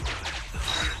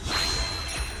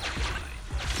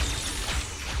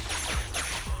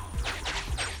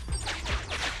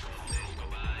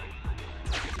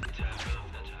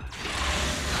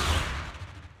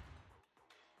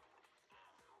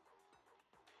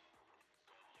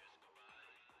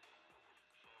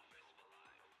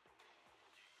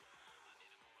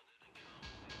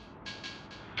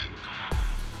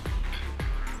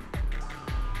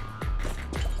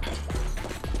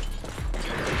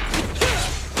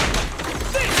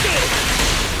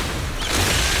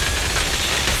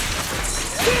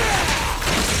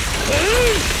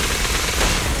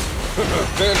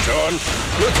 Anton,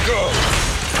 let's go!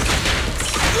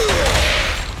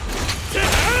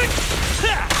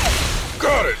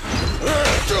 Got it!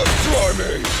 Just try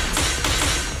me!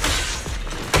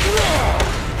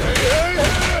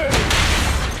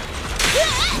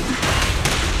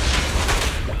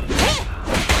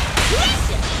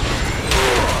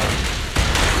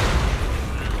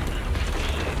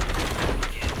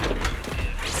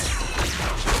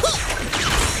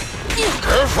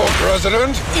 Careful,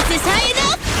 President! Is this high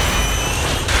enough?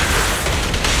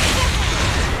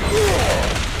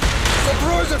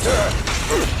 Surprise attack!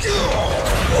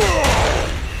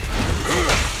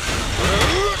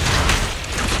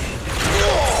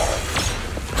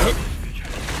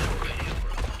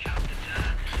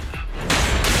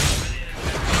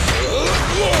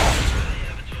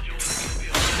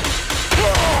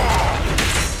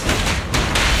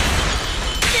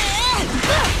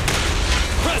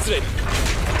 President!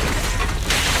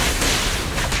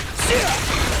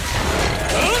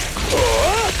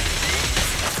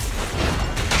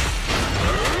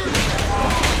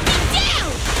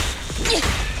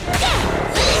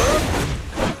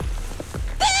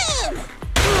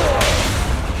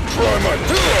 Try my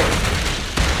pillar!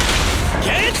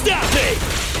 Can't stop me!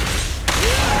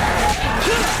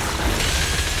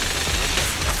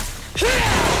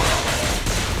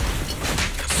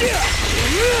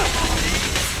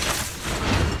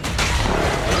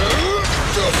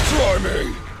 Just try me!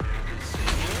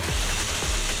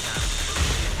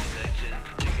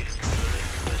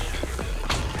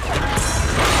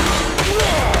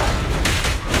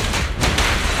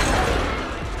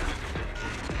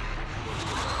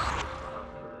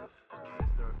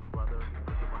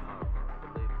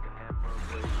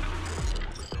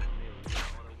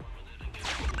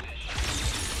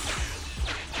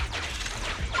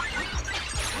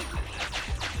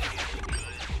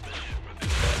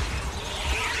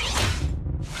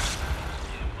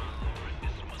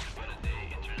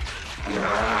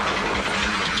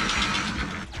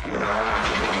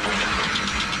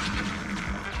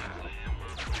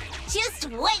 Just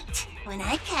wait! When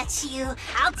I catch you,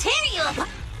 I'll tear you apart!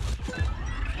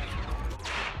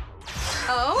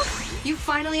 Oh? You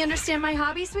finally understand my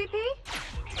hobby, Sweet Pea?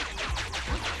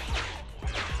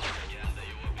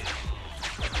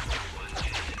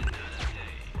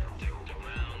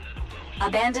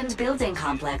 Abandoned building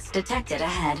complex detected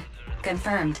ahead.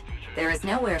 Confirmed. There is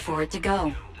nowhere for it to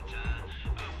go.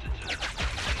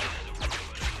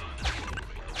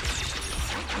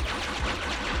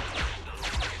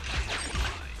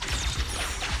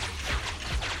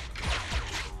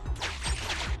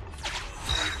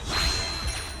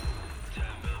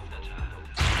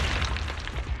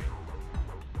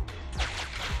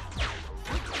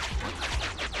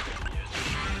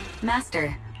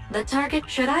 Master, the target,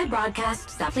 should I broadcast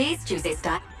stuff? Please choose a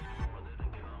style.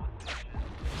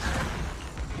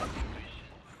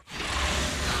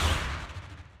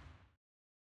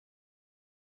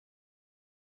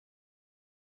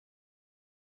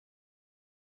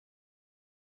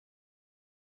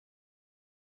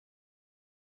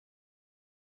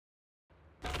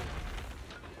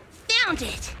 Found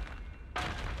it!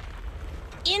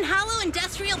 In Hollow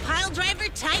Industrial Pile Driver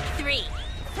Type 3.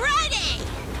 Friday!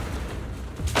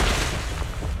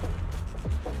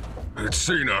 It's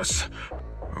seen us.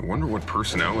 I wonder what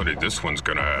personality this one's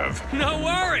gonna have. No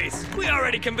worries! We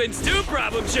already convinced two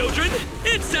problem children!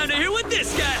 It's time to hear what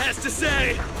this guy has to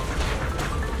say!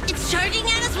 It's charging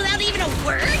at us without even a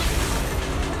word?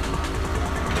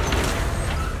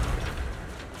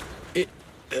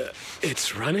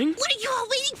 It's running? What are you all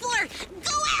waiting for?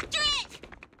 Go after it!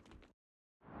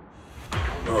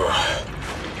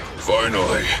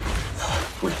 Finally,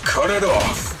 we cut it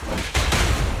off.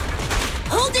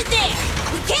 it there!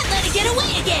 We can't let it get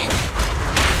away again!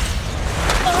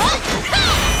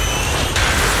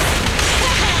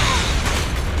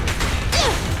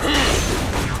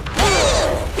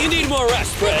 You need more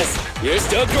rest, Press. You're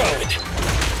still growing.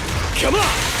 Come on!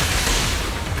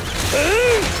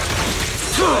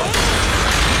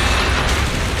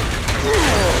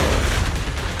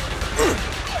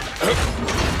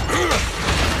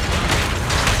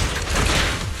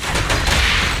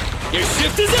 Your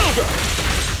shift is over!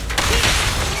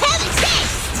 Have a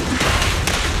taste!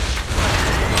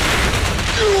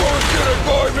 You won't get it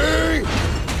by me!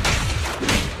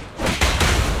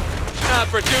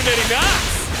 Opportunity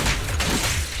knocks!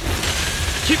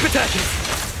 Keep attacking!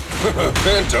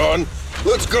 Anton,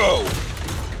 let's go!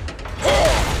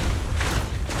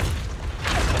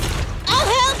 I'll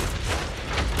help!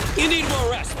 You need more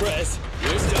rest, Press.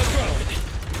 You're still growing.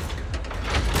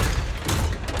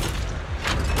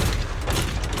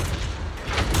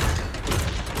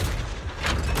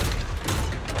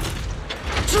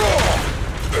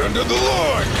 End of the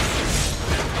line!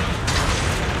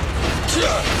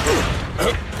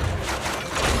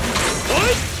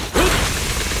 What?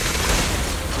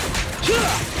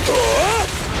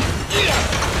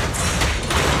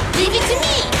 Leave it to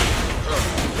me!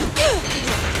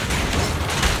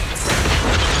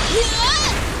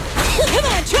 Come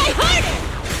on, try harder!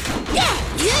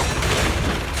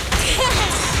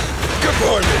 Get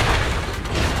by me!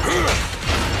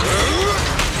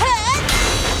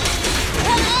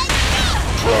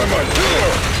 Try my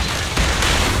healer!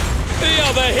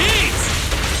 Feel the heat!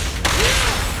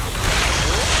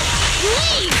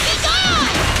 Leave! Be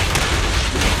gone!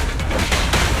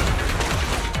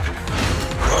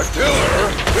 My killer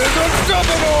is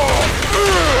unstoppable!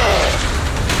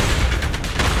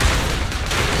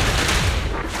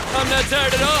 I'm not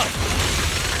tired at all.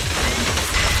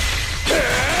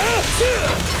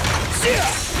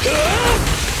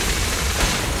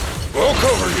 I'll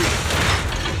cover you!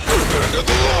 End of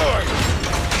the line!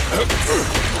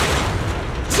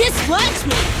 Just watch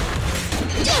me!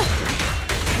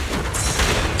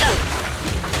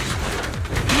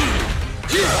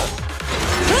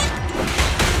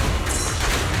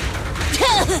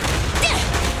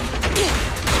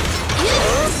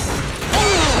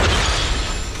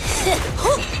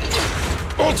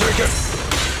 I'll take it!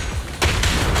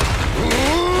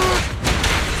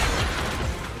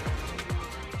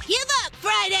 Give up,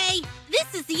 Friday!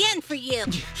 This is the end for you!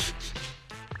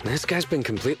 This guy's been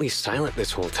completely silent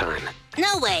this whole time.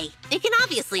 No way. It can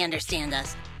obviously understand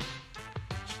us.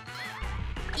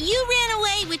 You ran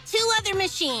away with 2 other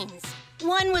machines.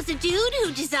 One was a dude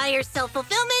who desires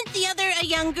self-fulfillment, the other a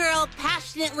young girl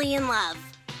passionately in love.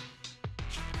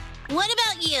 What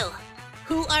about you?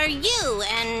 Who are you,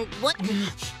 and what...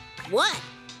 What?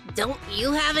 Don't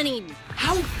you have any...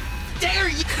 How dare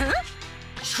you? Huh?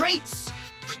 Traits!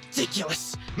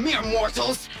 Ridiculous! Mere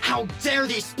mortals! How dare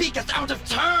thee speaketh out of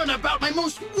turn about my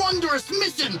most wondrous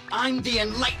mission! I'm the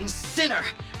enlightened sinner!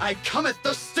 I cometh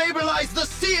to stabilize the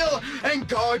seal and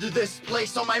guard this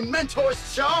place on my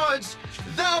mentor's charge!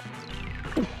 Thou...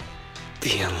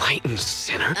 The enlightened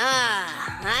sinner?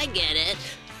 Ah, I get it.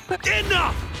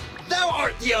 Enough! Thou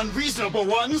art the unreasonable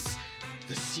ones!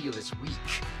 The seal is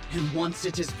weak, and once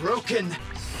it is broken,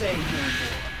 say no more.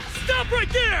 Stop right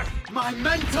there! My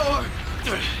mentor!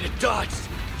 It dodged.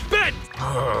 Bend!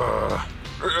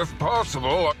 If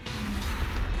possible,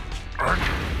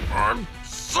 I'm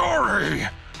sorry!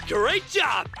 Great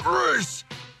job! Grace!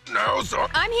 Now's our...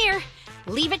 I'm here.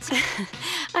 Leave it to...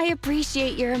 I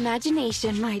appreciate your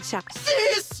imagination, my child.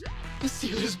 Sis! The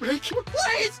seal is breaking.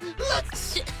 Wait!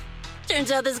 Let's... Turns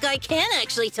out this guy can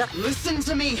actually talk. Listen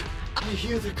to me! I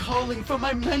hear the calling from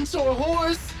my mentor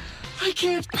horse! I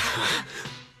can't...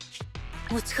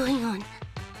 What's going on?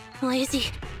 Why is he...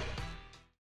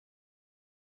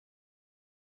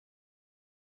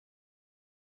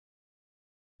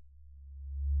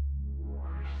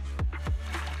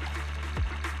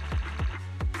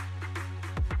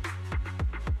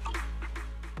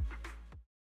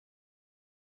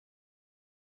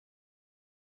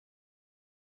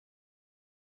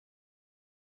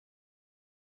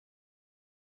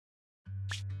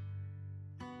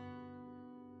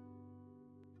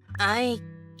 I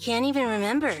can't even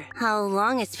remember how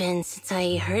long it's been since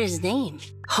I heard his name.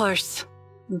 Horse.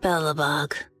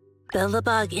 Belobog.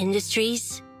 Belobog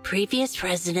Industries, previous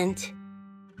president,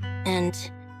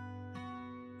 and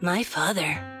my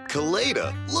father.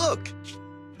 Kaleda, look!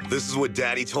 This is what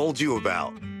Daddy told you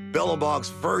about. Belobog's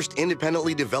first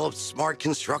independently developed smart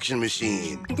construction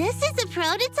machine. This is a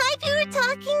prototype you were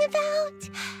talking about?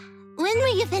 When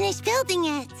will you finish building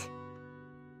it?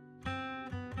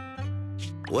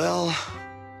 Well,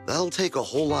 that'll take a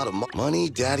whole lot of money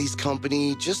Daddy's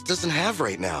company just doesn't have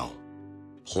right now.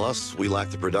 Plus, we lack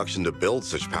the production to build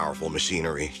such powerful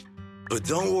machinery. But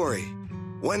don't worry.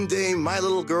 One day, my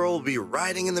little girl will be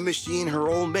riding in the machine her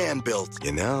old man built.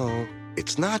 You know,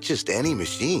 it's not just any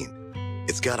machine.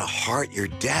 It's got a heart your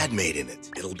dad made in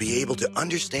it. It'll be able to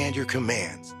understand your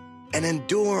commands and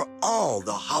endure all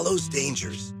the Hollow's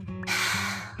dangers.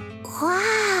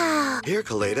 Wow! Here,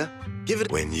 Kaleda, give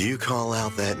it. When you call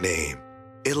out that name,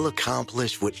 it'll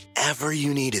accomplish whatever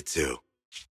you need it to.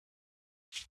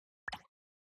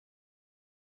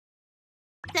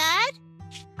 Dad?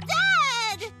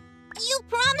 Dad! You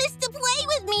promised to play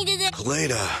with me today.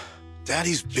 Kaleda,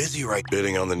 Daddy's busy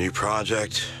bidding on the new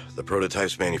project, the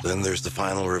prototype's then there's the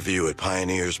final review at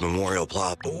Pioneer's Memorial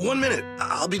Plot. 1 minute,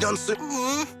 I'll be done soon.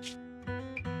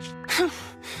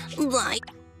 Like...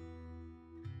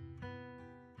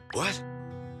 What?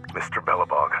 Mr.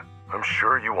 Belobog, I'm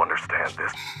sure you understand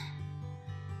this.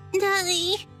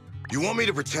 Daddy... You want me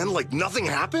to pretend like nothing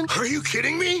happened? Are you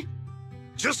kidding me?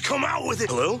 Just come out with it.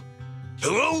 Hello?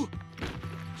 Hello?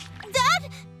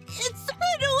 Dad?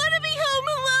 I don't want to be home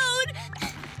alone.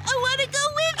 I want to go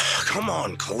with... Come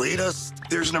on, Kaleda.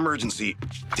 There's an emergency.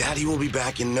 Daddy will be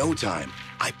back in no time.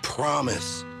 I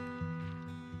promise.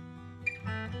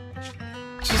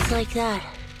 Just like that.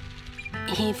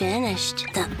 He vanished,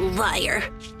 that liar.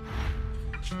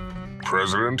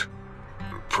 President?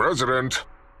 President?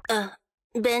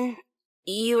 Ben,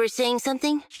 you were saying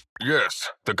something? Yes,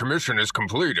 the commission is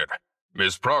completed.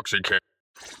 Ms. Proxy came.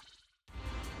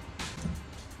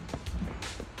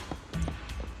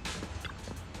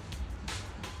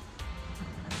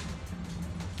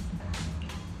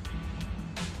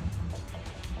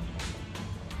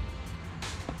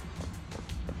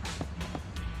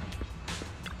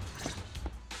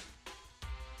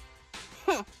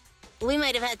 We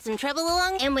might have had some trouble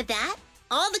along. And with that,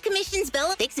 all the commission's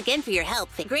Bella. Thanks again for your help.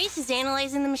 Grace is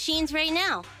analyzing the machines right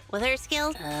now. With her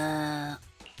skills,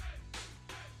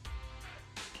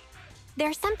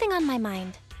 There's something on my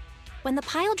mind. When the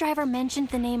pile driver mentioned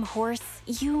the name horse,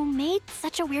 you made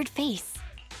such a weird face.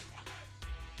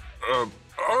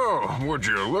 Would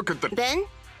you look at the... Ben,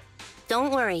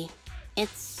 don't worry.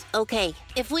 It's okay.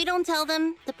 If we don't tell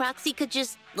them, the proxy could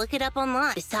just look it up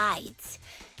online. Besides,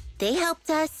 they helped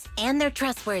us, and they're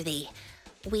trustworthy.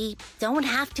 We don't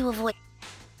have to avoid...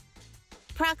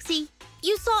 Proxy,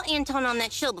 you saw Anton on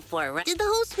that show before, right? Did the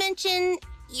host mention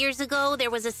years ago there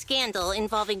was a scandal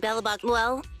involving Belobog?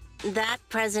 Well, that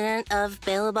president of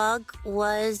Belobog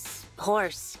was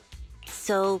Horse.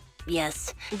 So,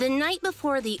 yes. The night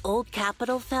before the old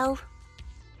capital fell,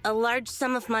 a large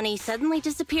sum of money suddenly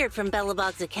disappeared from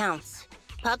Belobog's accounts.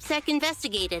 PubSec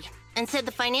investigated and said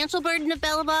the financial burden of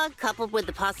Belobog, coupled with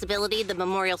the possibility the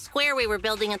memorial square we were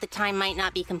building at the time might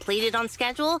not be completed on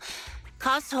schedule,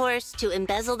 caused Horse to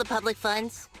embezzle the public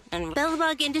funds. And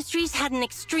Belobog Industries had an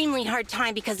extremely hard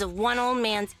time because of one old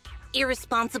man's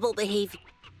irresponsible behavior.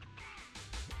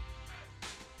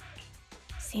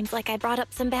 Seems like I brought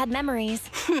up some bad memories.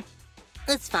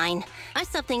 It's fine. I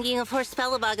stopped thinking of Horst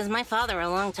Belobog as my father a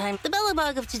long time. The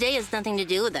Belobog of today has nothing to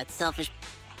do with that selfish...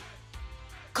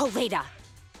 Kaleda,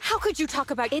 how could you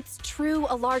talk about... It's true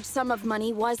a large sum of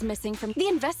money was missing from the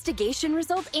investigation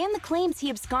result, and the claims he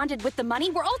absconded with the money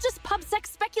were all just PubSec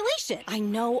speculation. I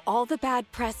know all the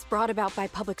bad press brought about by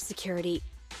public security.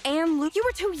 And Luke, you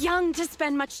were too young to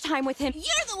spend much time with him.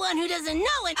 You're the one who doesn't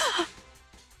know it!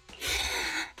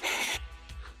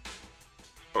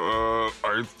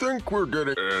 I think we're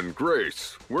getting... And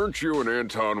Grace, weren't you and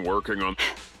Anton working on...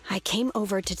 I came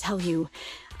over to tell you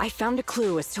I found a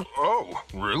clue as to... Oh,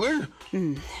 really?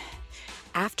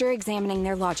 After examining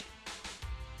their logic,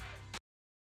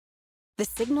 the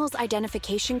signal's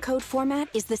identification code format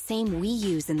is the same we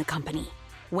use in the company.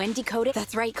 When decoded...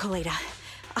 That's right, Kaleda.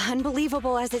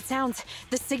 Unbelievable as it sounds,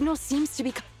 the signal seems to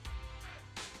be...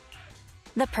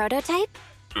 The prototype?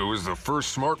 It was the first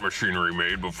smart machinery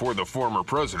made before the former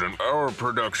president. Our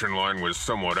production line was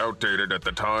somewhat outdated at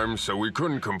the time, so we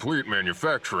couldn't complete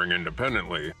manufacturing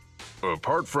independently.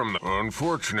 Apart from the...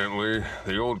 Unfortunately,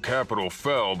 the old capital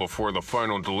fell before the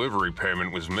final delivery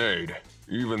payment was made.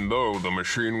 Even though the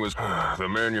machine was... the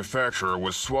manufacturer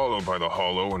was swallowed by the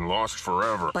Hollow and lost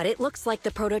forever. But it looks like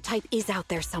the prototype is out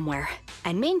there somewhere,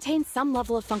 and maintains some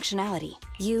level of functionality.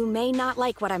 You may not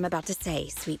like what I'm about to say,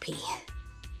 Sweet Pea.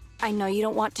 I know you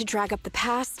don't want to drag up the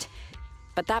past,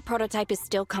 but that prototype is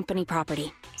still company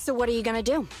property. So what are you gonna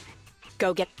do?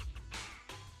 Go get...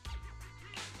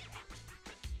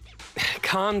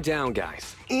 Calm down,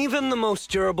 guys. Even the most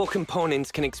durable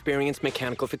components can experience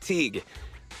mechanical fatigue.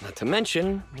 Not to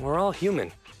mention, we're all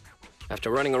human. After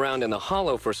running around in the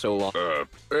Hollow for so long...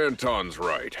 Anton's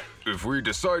right. If we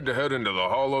decide to head into the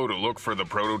Hollow to look for the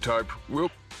prototype,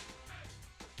 we'll...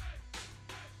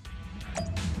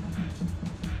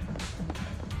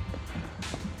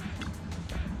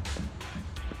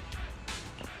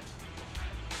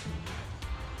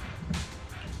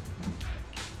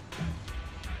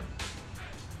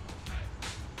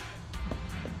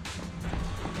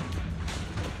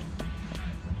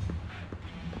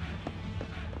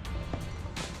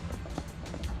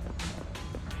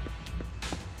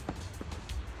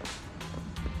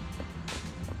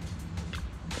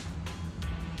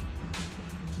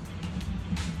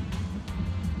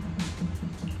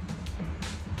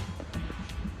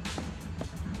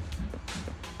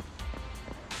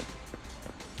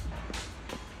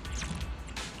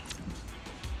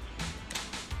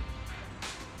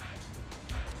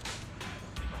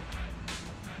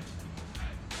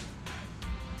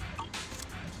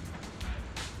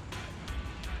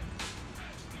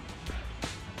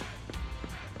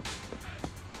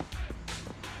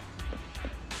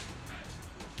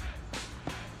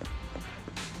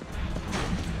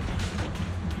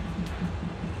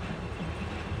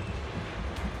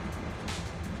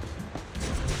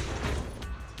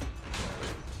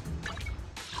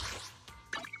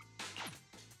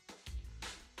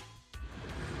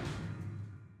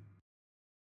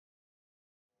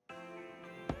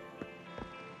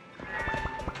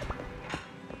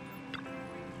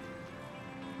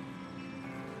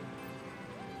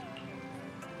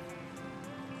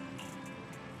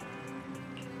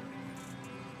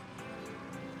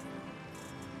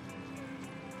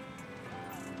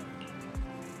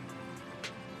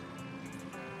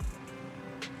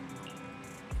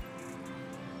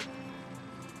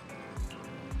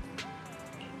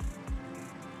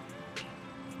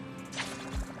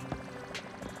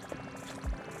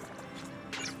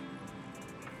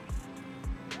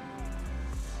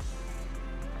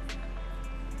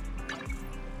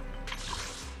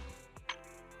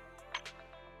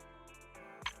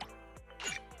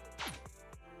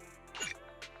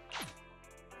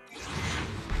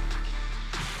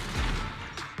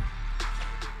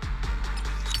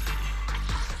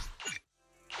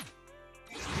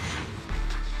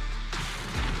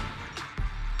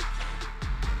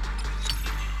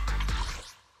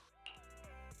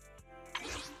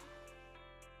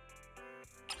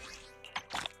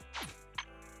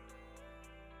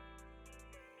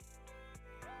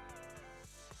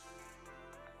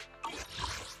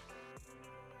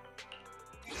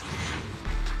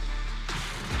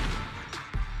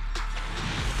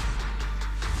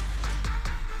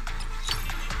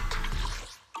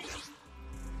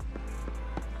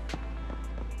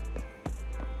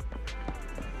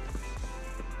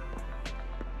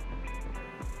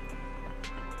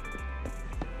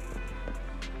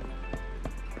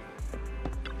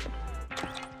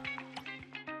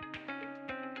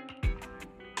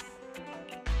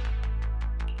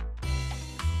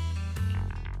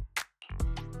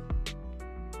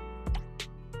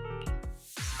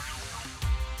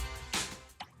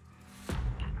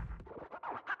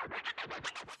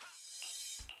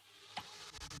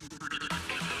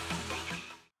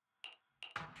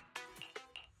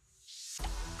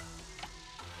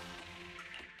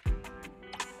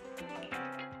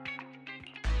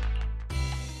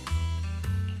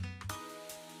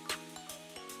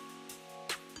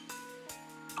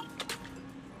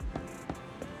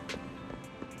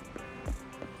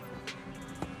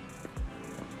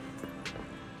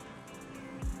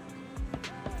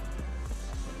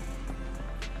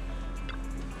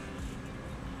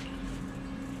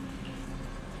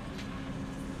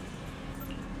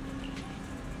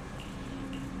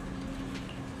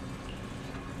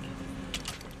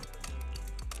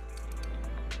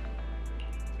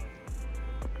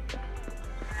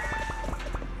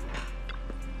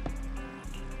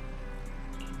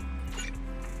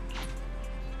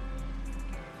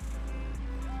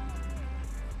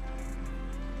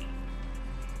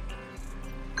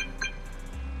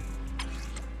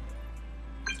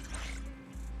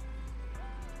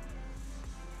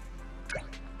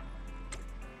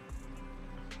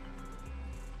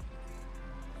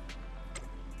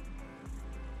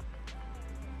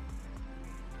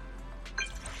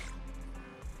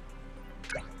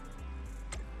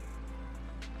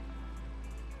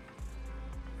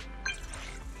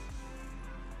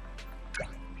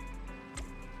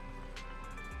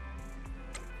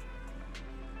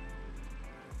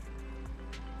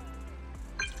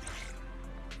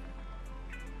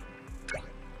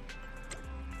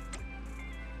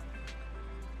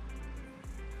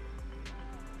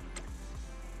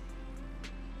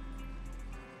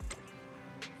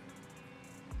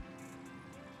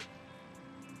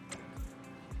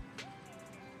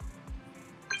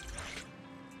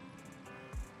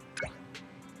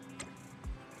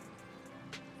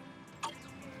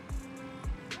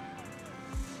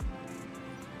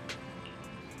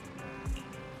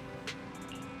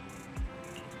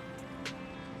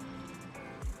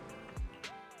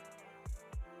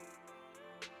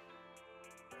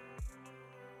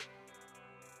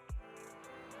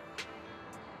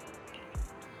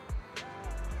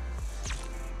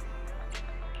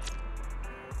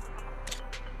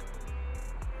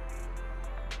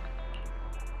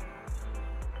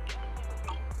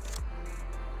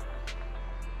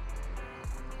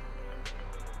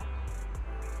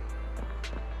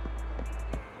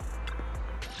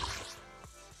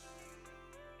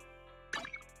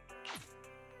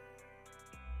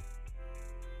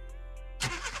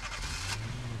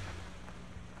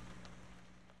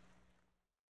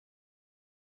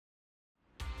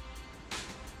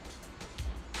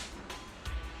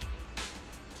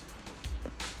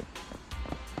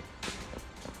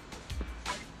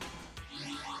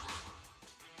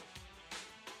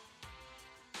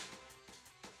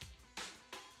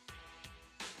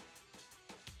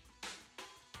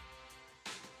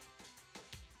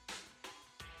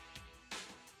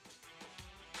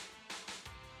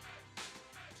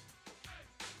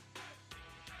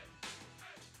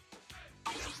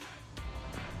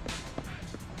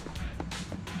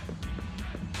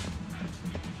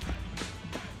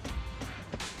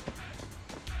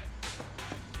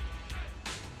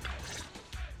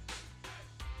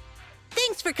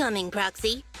 for coming,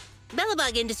 Proxy.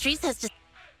 Bellabog Industries has to...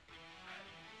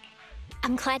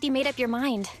 I'm glad you made up your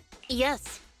mind.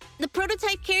 Yes. The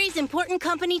prototype carries important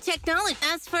company technology.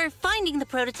 As for finding the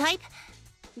prototype,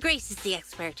 Grace is the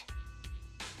expert.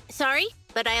 Sorry,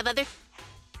 but I have other...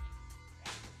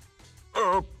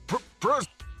 Press...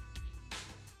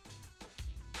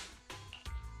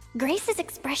 Grace's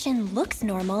expression looks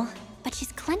normal, but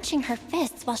she's clenching her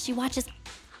fists while she watches...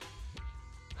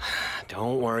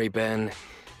 Don't worry, Ben.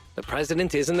 The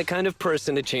president isn't the kind of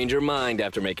person to change her mind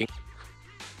after making...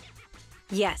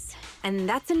 Yes, and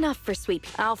that's enough for Sweet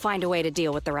Pea. I'll find a way to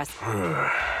deal with the rest.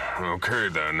 Okay,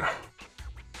 then.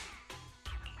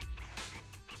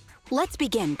 Let's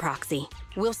begin, Proxy.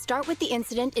 We'll start with the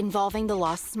incident involving the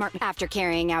lost smart... After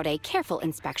carrying out a careful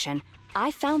inspection,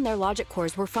 I found their logic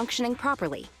cores were functioning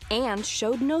properly and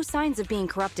showed no signs of being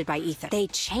corrupted by ether. They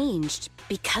changed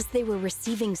because they were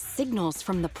receiving signals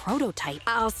from the prototype.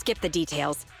 I'll skip the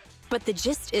details, but the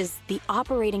gist is the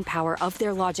operating power of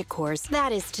their logic cores.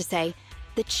 That is to say,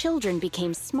 the children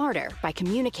became smarter by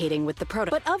communicating with the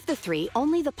prototype. But of the three,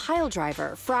 only the pile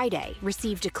driver, Friday,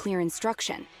 received a clear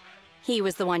instruction. He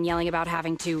was the one yelling about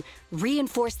having to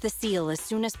reinforce the seal as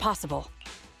soon as possible.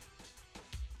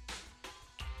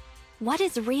 What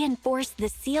is reinforce the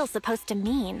seal supposed to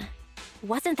mean?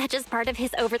 Wasn't that just part of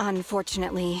his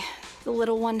Unfortunately, the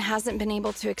little one hasn't been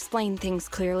able to explain things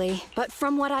clearly. But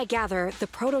from what I gather, the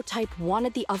prototype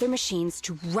wanted the other machines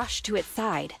to rush to its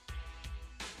side.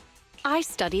 I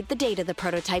studied the data the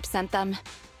prototype sent them.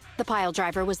 The pile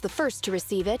driver was the first to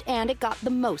receive it, and it got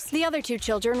the most. The other two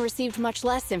children received much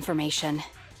less information.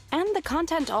 And the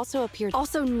content also appeared.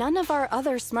 Also, none of our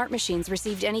other smart machines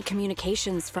received any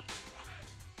communications from...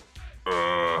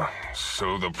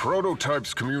 So the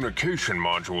prototype's communication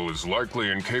module is likely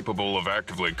incapable of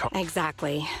actively...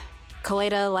 Exactly.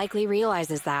 Coleta likely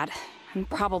realizes that, and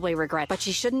probably regrets, but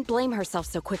she shouldn't blame herself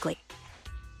so quickly.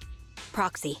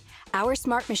 Proxy, our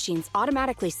smart machines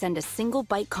automatically send a single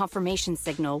byte confirmation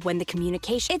signal when the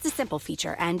communication... It's a simple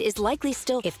feature, and is likely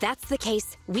still... If that's the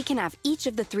case, we can have each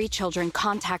of the three children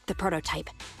contact the prototype,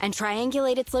 and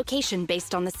triangulate its location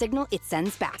based on the signal it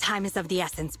sends back. Time is of the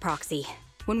essence, Proxy.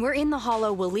 When we're in the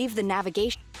hollow, we'll leave the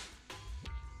navigation...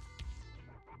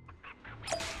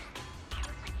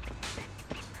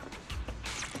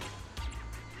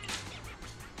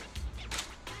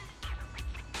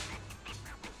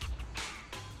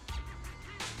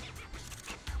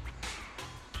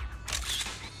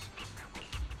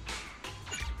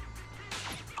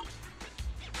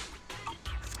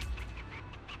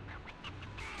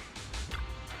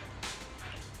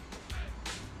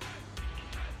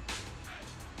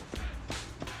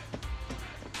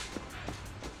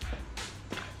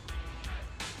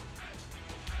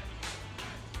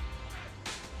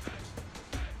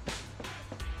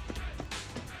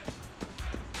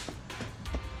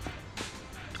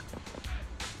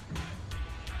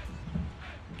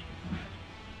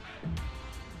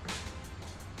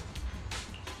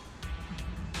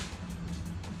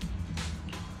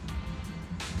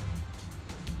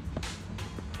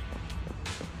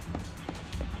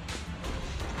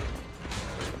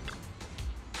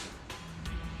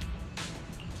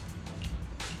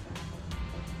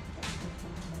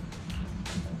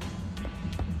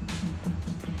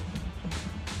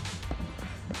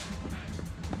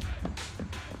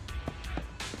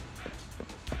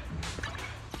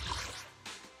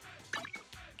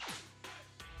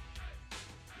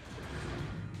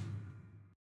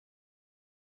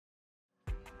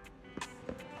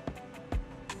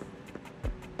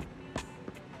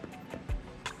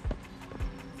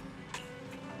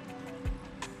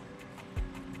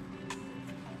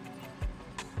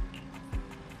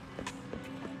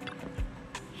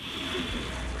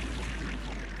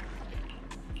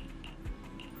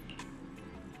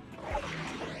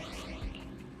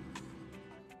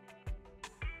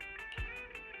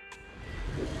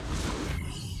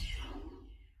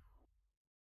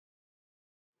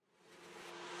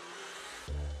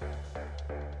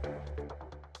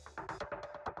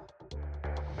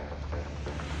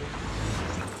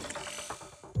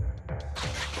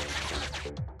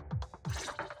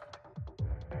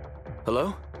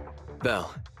 Hello?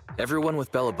 Belle. Everyone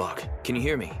with Bellabog, can you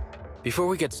hear me? Before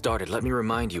we get started, let me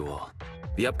remind you all.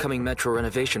 The upcoming metro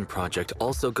renovation project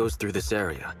also goes through this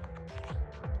area.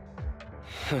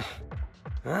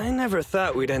 I never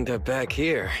thought we'd end up back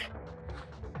here.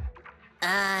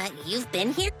 You've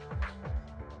been here?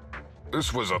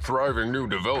 This was a thriving new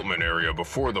development area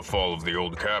before the fall of the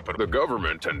old capital. The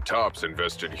government and TOPS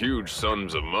invested huge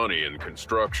sums of money in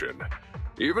construction.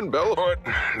 Even Bella... But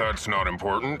that's not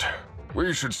important.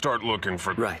 We should start looking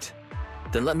for... Right.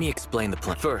 Then let me explain the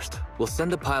plan. First, we'll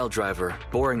send the pile driver,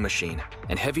 boring machine,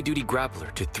 and heavy-duty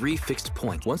grappler to 3 fixed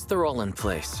points. Once they're all in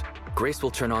place, Grace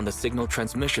will turn on the signal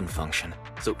transmission function,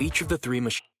 so each of the 3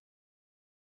 machines...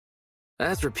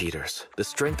 As repeaters, the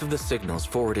strength of the signals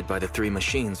forwarded by the 3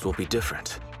 machines will be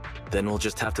different. Then we'll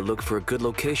just have to look for a good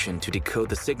location to decode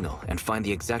the signal and find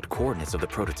the exact coordinates of the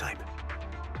prototype.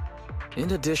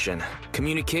 In addition,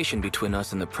 communication between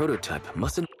us and the prototype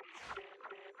mustn't...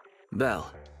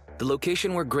 Belle, the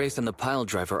location where Grace and the pile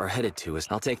driver are headed to is...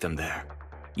 I'll take them there.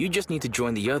 You just need to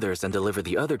join the others and deliver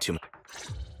the other 2...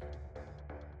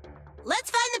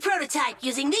 Let's find the prototype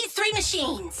using these 3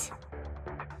 machines.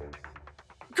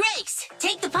 Grace,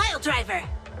 take the pile driver.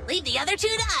 Leave the other 2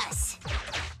 to us.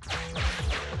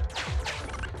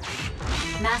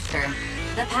 Master,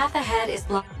 the path ahead is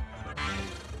blocked.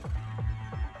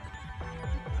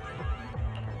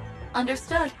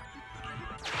 Understood.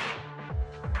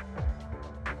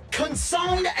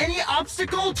 Consign any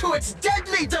obstacle to its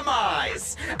deadly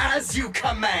demise, as you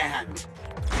command.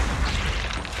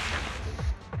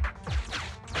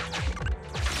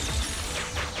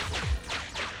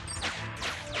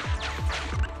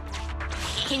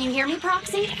 Can you hear me,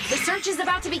 Proxy? The search is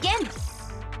about to begin.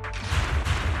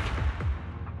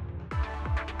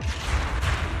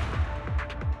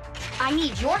 I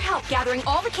need your help gathering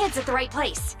all the kids at the right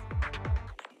place.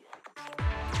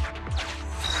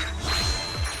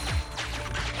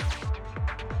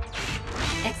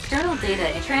 External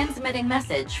data transmitting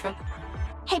message from...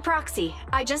 Hey, Proxy,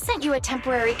 I just sent you a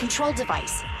temporary control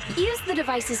device. Use the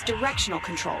device's directional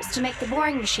controls to make the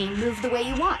boring machine move the way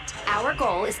you want. Our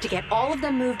goal is to get all of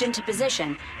them moved into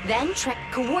position, then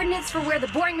track coordinates for where the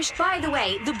boring machine... By the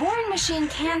way, the boring machine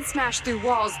can smash through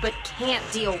walls, but can't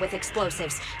deal with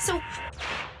explosives, so...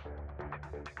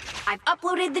 I've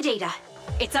uploaded the data.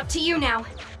 It's up to you now.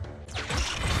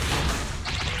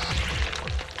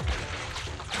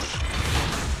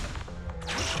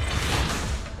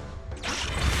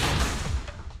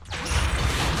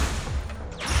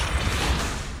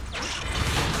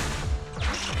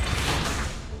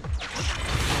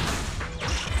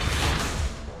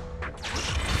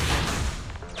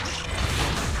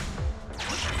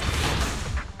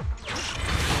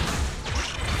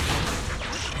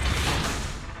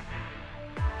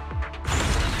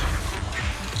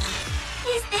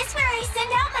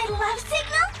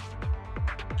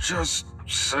 Just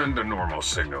send a normal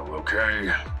signal, okay?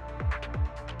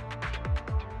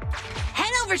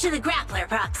 Head over to the grappler,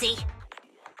 Proxy.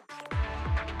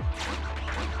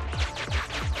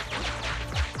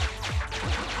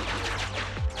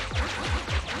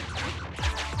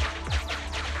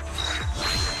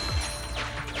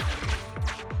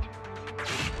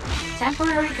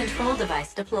 Temporary control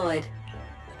device deployed.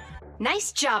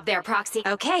 Nice job there, Proxy.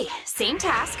 Okay, same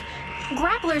task.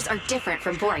 Grapplers are different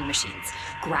from boring machines.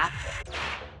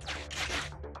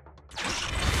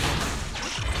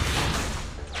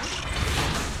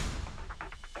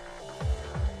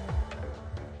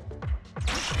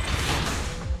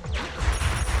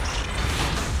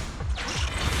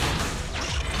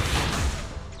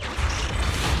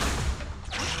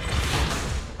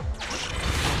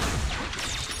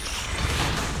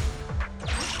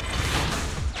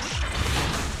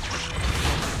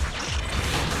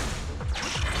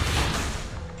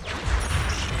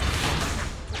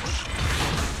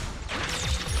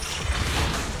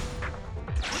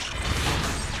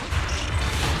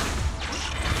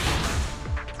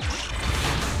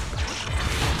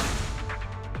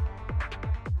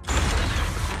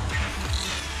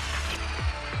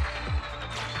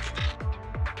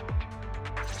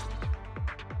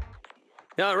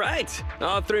 All right,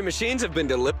 all 3 machines have been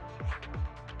delivered.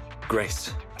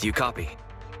 Grace, do you copy?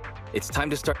 It's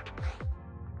time to start.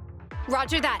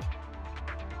 Roger that.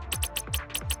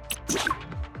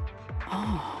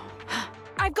 Oh,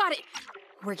 I've got it.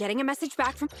 We're getting a message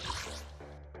back from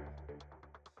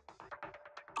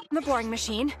the boring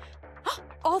machine.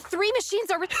 All 3 machines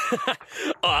are...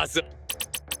 Awesome.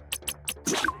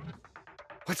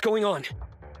 What's going on?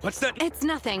 What's that? It's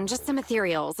nothing, just some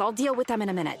ethereals. I'll deal with them in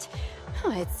a minute.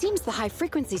 It seems the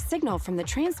high-frequency signal from the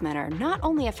transmitter not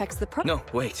only affects the No,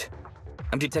 wait.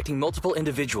 I'm detecting multiple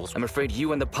individuals. I'm afraid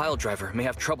you and the pile driver may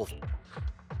have trouble.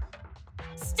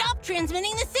 Stop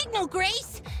transmitting the signal,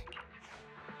 Grace!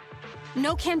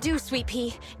 No can do, Sweet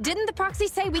Pea. Didn't the proxy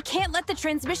say we can't let the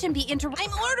transmission be interrupted?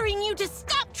 I'm ordering you to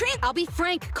stop I'll be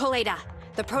frank, Coleda.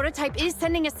 The prototype is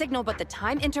sending a signal, but the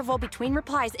time interval between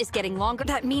replies is getting longer.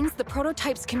 That means the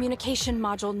prototype's communication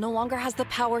module no longer has the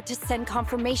power to send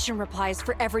confirmation replies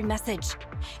for every message.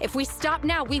 If we stop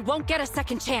now, we won't get a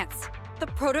second chance. The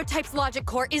prototype's logic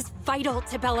core is vital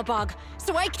to Belobog,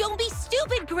 so I Don't be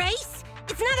stupid, Grace!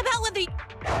 It's not about whether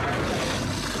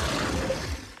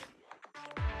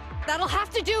That'll have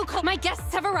to do, My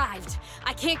guests have arrived.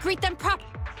 I can't greet them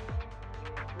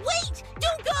Wait!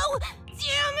 Don't go!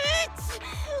 Damn it!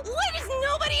 Why does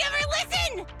nobody ever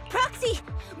listen? Proxy!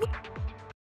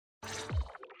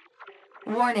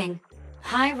 Warning.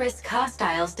 High-risk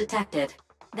hostiles detected.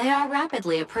 They are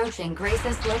rapidly approaching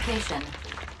Grace's location.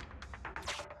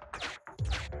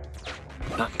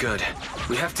 Not good.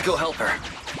 We have to go help her.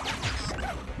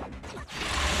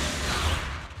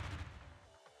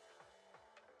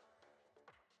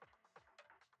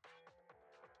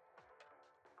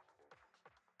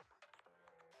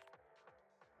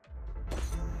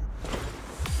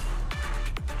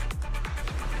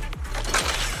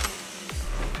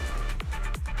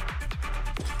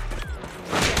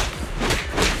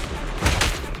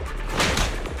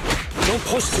 Don't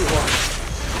push too hard.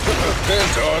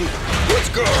 Pants on. Let's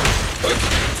go.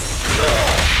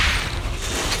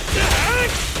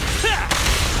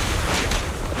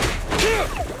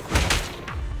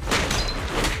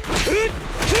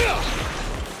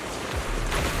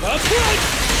 That's right!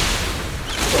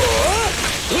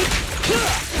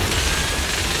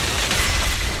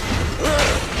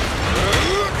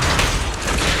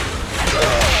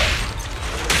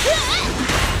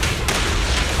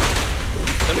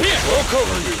 I'm here! I'll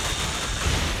cover you!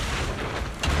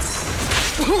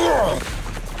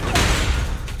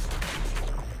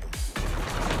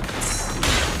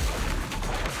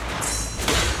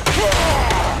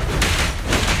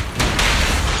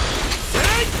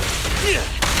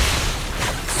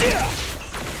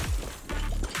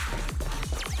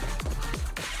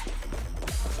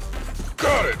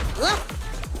 Got it!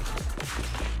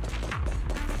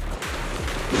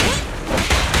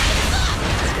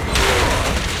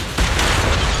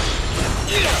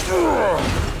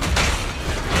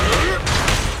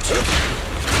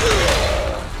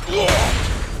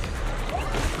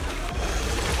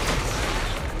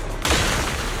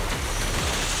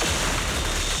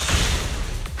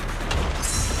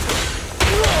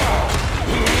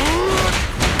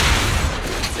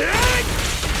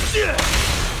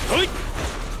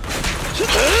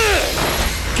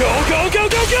 Go, go, go,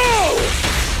 go, go!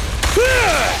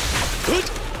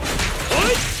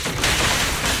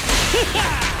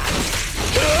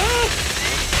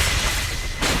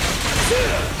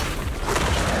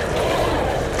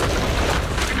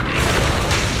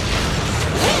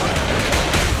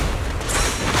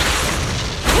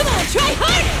 Come on, try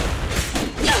harder!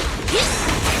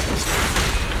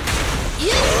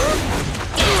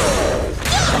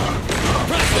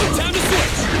 Time to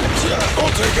switch!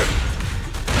 I'll take it!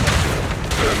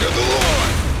 End of the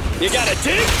line! You gotta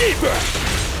dig deeper!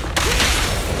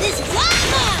 This is all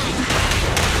mine!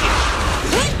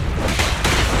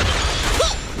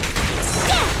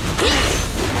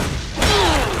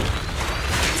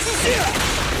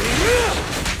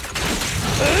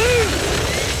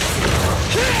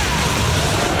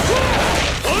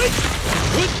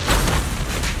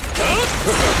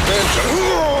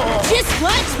 Just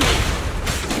watch me!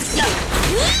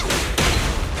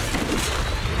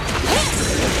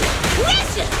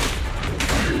 Russia!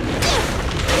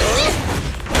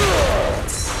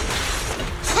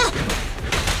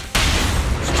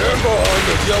 Stand behind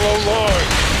the yellow line!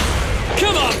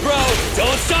 Come on, bro!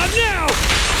 Don't stop now!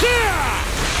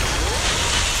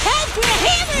 Time for a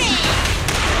hammering!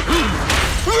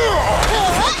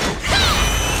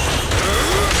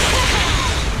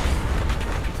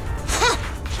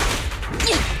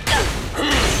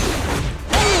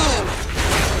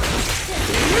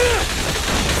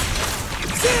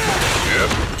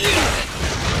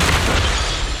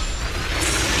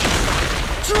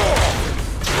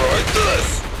 Try this!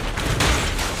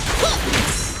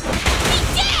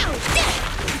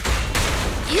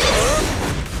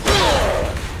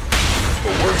 The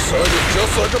work side is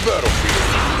just like a battlefield.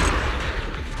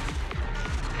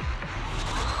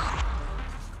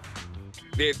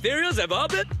 The ethereals have all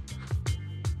been...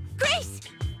 Grace!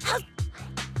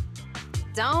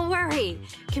 Don't worry.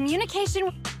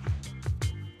 Communication...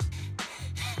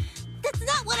 That's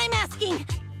not what I'm asking!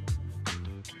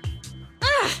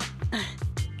 Ow,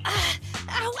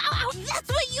 ow, ow! That's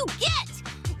what you get!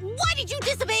 Why did you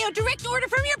disobey a direct order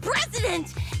from your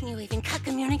president? You even cut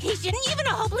communication. Even a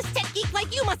hopeless tech geek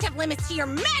like you must have limits to your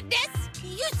madness!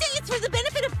 You say it's for the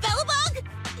benefit of Belobog?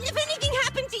 If anything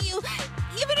happened to you,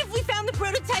 even if we found the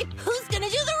prototype, who's gonna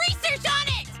do the research on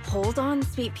it? Hold on,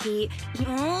 Sweet Pea.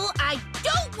 Oh, I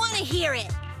don't want to hear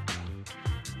it!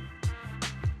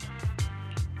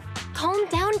 Calm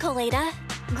down, Coleta.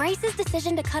 Grace's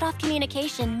decision to cut off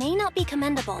communication may not be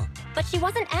commendable, but she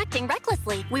wasn't acting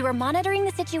recklessly. We were monitoring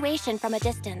the situation from a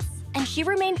distance, and she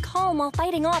remained calm while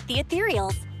fighting off the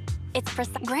ethereals.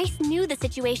 Grace knew the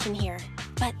situation here,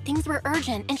 but things were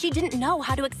urgent, and she didn't know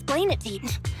how to explain it to you.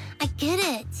 I get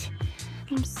it.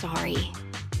 I'm sorry.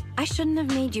 I shouldn't have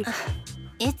made you...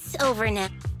 It's over now.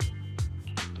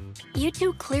 You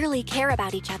two clearly care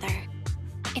about each other.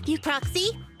 If you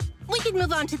proxy, we can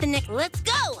move on to the next. Let's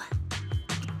go!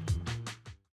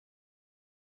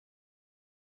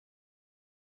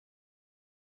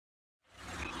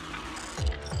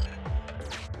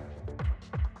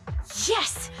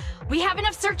 Yes! We have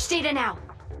enough search data now.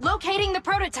 Locating the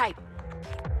prototype.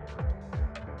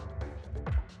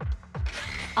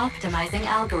 Optimizing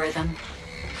algorithm.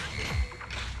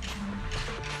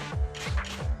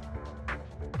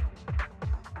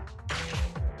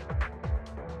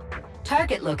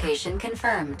 Target location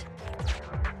confirmed.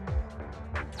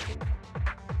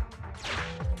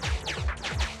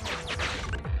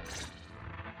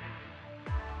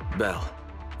 Belle,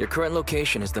 your current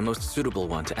location is the most suitable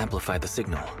one to amplify the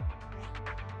signal.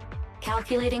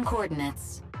 Calculating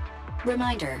coordinates.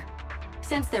 Reminder,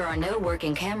 since there are no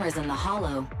working cameras in the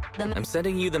hollow, I'm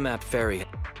sending you the map ferry.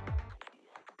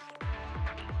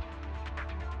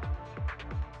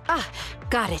 Ah,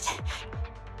 got it.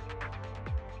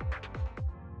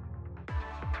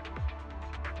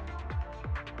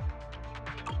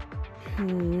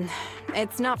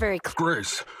 It's not very clear.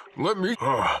 Grace, let me...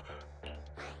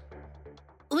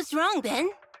 What's wrong, Ben?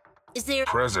 Is there...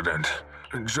 President.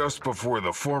 Just before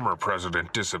the former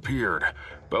president disappeared,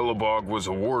 Belobog was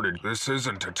awarded... This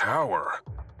isn't a tower.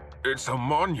 It's a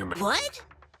monument. What?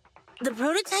 The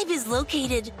prototype is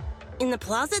located in the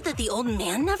plaza that the old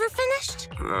man never finished?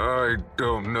 I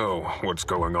don't know what's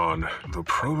going on. The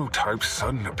prototype's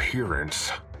sudden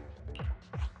appearance...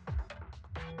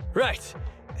 Right.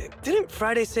 Didn't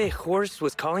Friday say Horse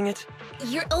was calling it?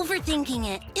 You're overthinking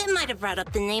it. It might have brought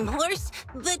up the name Horse,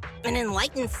 but an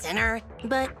enlightened sinner.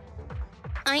 But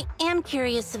I am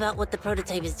curious about what the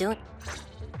prototype is doing.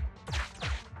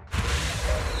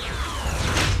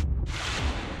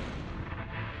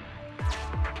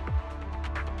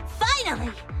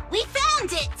 Finally! We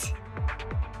found it!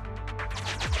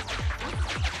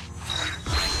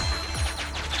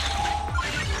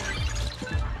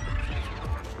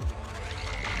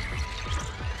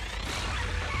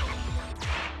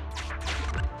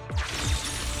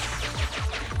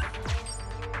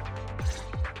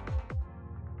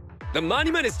 The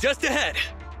monument is just ahead.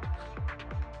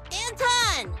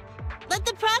 Anton! Let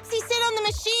the proxy sit on the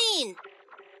machine!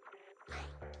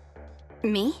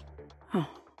 Me? Oh.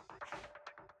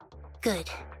 Good.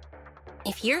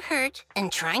 If you're hurt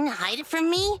and trying to hide it from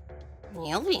me,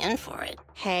 you'll be in for it.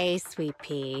 Hey, Sweet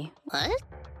Pea. What?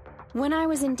 When I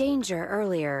was in danger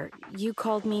earlier, you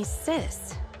called me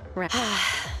sis.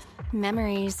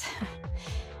 Memories.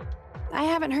 I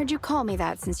haven't heard you call me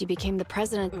that since you became the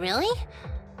president. Really?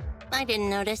 I didn't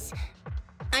notice.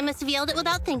 I must have yelled it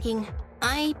without thinking.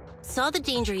 I saw the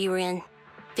danger you were in,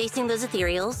 facing those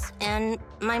ethereals, and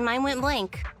my mind went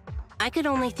blank. I could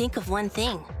only think of one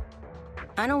thing.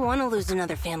 I don't want to lose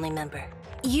another family member.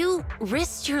 You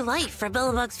risked your life for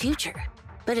Belobog's future,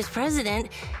 but as president...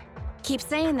 Keep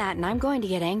saying that and I'm going to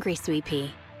get angry, Sweet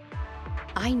Pea.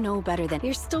 I know better than...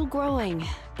 You're still growing,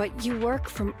 but you work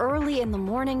from early in the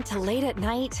morning to late at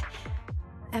night.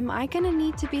 Am I gonna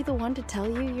need to be the one to tell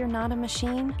you you're not a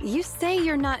machine? You say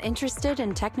you're not interested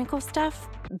in technical stuff,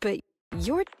 but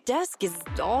your desk is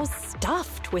all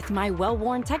stuffed with my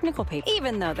well-worn technical papers,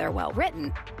 even though they're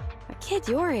well-written. A kid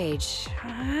your age,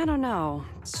 I don't know.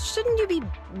 Shouldn't you be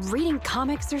reading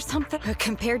comics or something?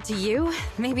 Compared to you,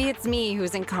 maybe it's me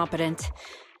who's incompetent.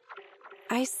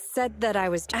 I said that I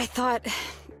thought,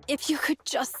 if you could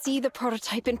just see the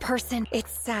prototype in person.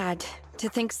 It's sad to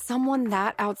think someone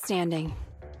that outstanding.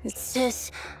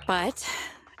 Sis. But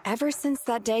ever since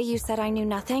that day you said I knew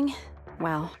nothing,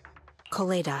 well,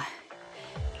 Koleda.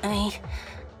 The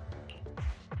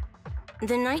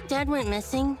night Dad went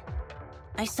missing,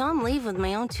 I saw him leave with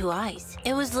my own two eyes.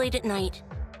 It was late at night,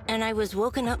 and I was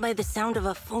woken up by the sound of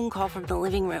a phone call from the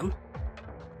living room.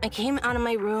 I came out of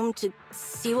my room to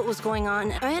see what was going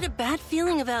on. I had a bad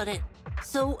feeling about it,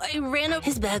 so I ran up.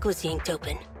 His bag was yanked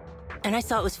open, and I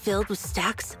saw it was filled with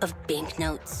stacks of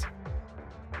banknotes.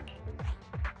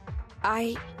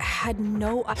 I had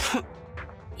no...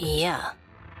 Yeah.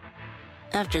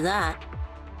 After that,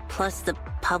 plus the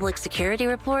public security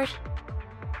report,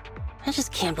 I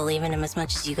just can't believe in him as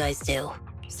much as you guys do.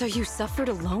 So you suffered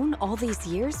alone all these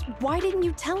years? Why didn't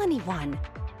you tell anyone?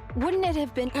 Wouldn't it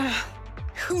have been...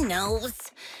 Who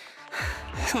knows?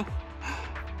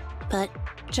 but...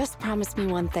 Just promise me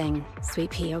one thing,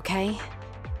 Sweet Pea, okay?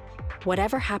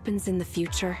 Whatever happens in the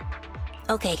future...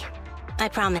 Okay, I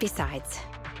promise. Besides,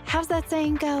 how's that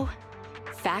saying go?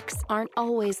 Facts aren't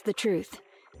always the truth.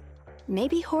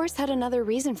 Maybe Horse had another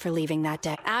reason for leaving that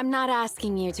day. I'm not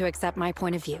asking you to accept my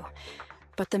point of view,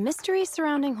 but the mystery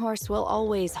surrounding Horse will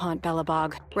always haunt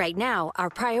Belobog. Right now, our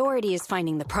priority is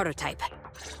finding the prototype.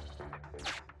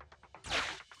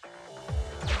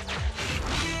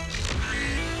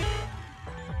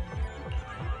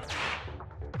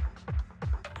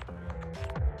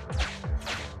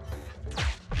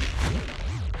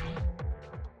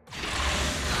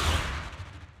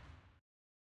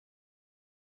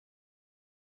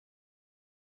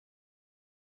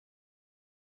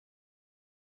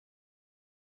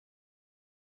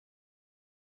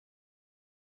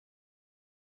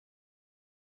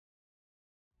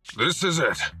 This is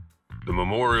it. The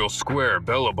memorial square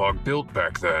Belobog built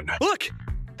back then. Look!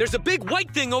 There's a big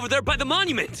white thing over there by the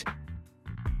monument!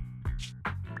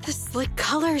 The slick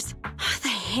colors, the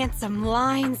handsome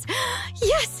lines.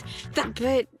 Yes!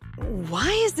 But why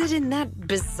is it in that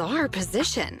bizarre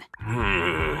position?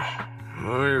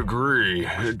 I agree.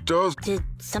 It does... Did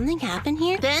something happen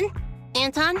here? Ben?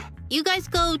 Anton? You guys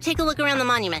go take a look around the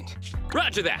monument.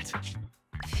 Roger that!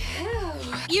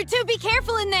 You two be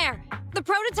careful in there! The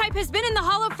prototype has been in the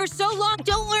hollow for so long.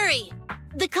 Don't worry.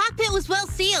 The cockpit was well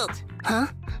sealed. Huh?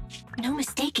 No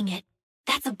mistaking it.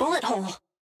 That's a bullet hole.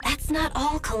 That's not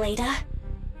all, Kaleda.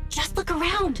 Just look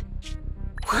around.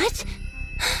 What?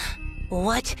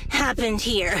 What happened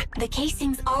here? The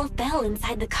casing's all Bell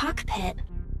inside the cockpit.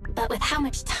 But with how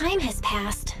much time has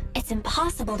passed, it's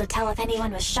impossible to tell if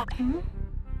anyone was shot.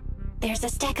 There's a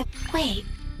stack of... Wait.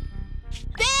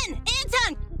 Ben!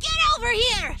 Anton! Get over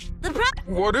here!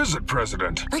 What is it,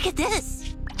 President? Look at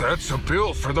this. That's a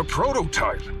bill for the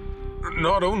prototype.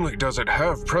 Not only does it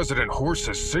have President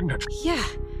Horse's signature... Yeah,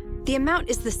 the amount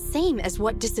is the same as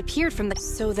what disappeared from the...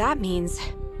 So that means...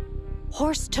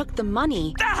 Horse took the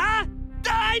money. Aha!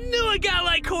 I knew a guy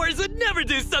like Horse would never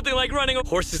do something like running a...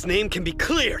 Horse's name can be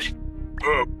cleared.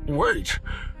 Wait.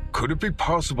 Could it be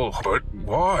possible? But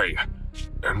why?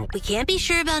 And... We can't be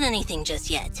sure about anything just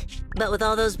yet. But with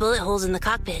all those bullet holes in the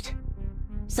cockpit,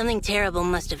 something terrible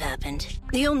must have happened.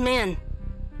 The old man...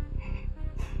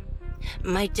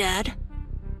 My dad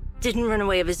didn't run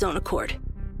away of his own accord.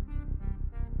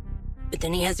 But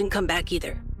then he hasn't come back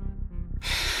either.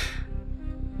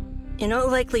 In all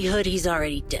likelihood, he's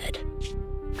already dead.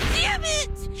 Damn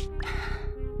it!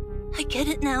 I get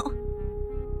it now.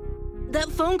 That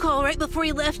phone call right before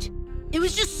he left, it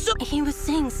was just so... He was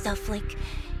saying stuff like,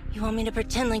 you want me to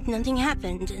pretend like nothing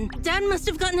happened, and Dad must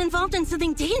have gotten involved in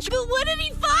something dangerous. But what did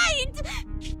he find?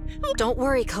 Don't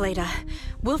worry, Kaleda.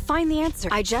 We'll find the answer.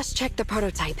 I just checked the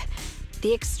prototype.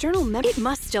 The external mem... It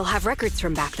must still have records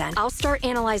from back then. I'll start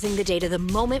analyzing the data the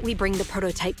moment we bring the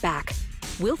prototype back.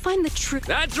 We'll find the truth.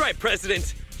 That's right,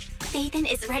 President! Nathan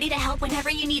is ready to help whenever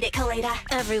you need it, Kaleda.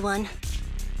 Everyone.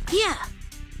 Yeah.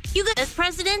 You guys, as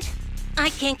president, I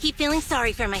can't keep feeling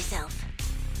sorry for myself.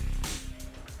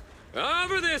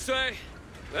 Over this way.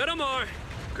 Little more.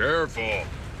 Careful.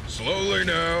 Slowly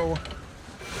now.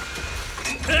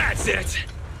 That's it!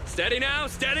 Steady now,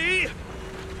 steady!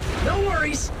 No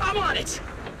worries, I'm on it!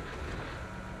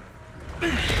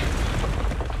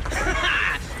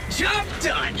 Job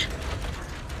done!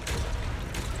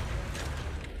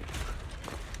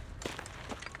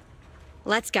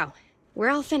 Let's go. We're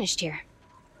all finished here.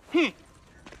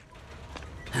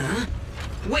 Huh?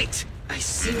 Wait! I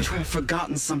seem to have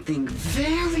forgotten something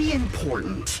very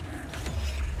important.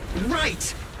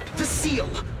 Right! The seal!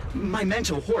 My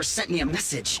mentor Horse sent me a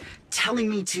message telling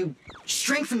me to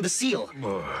strengthen the seal.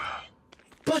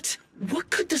 But what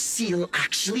could the seal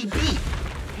actually be?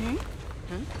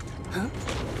 Huh?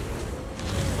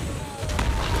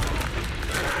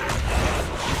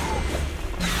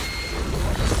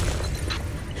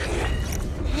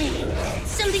 Hey,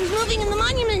 something's moving in the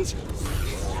monument!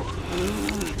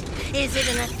 Is it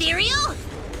an ethereal?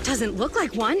 Doesn't look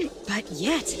like one, but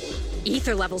yet.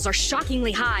 Ether levels are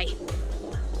shockingly high.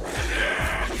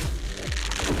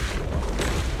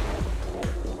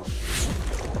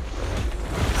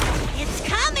 It's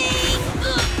coming!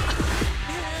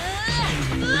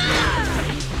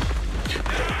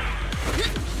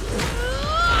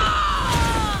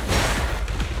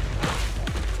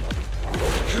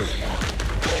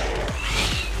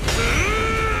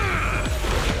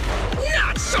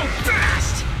 Not so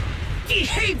fast!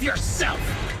 Behave yourself!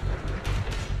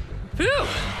 Phew!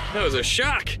 That was a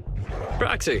shock.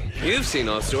 Proxy, you've seen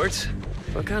all sorts.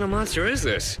 What kind of monster is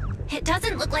this? It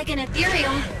doesn't look like an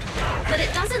ethereal, but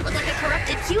it doesn't look like a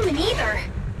corrupted human either.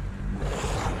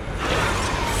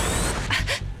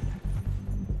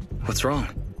 What's wrong?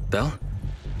 Belle?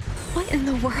 What in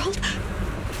the world?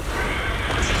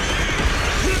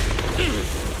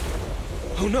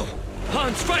 Oh no!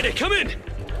 Hans, Friday, come in!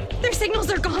 Their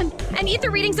signals are gone, and ether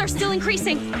readings are still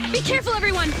increasing. Be careful,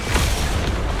 everyone!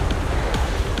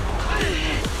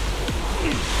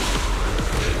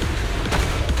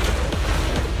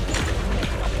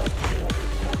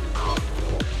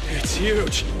 It's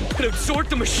huge. It absorbed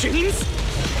the machines?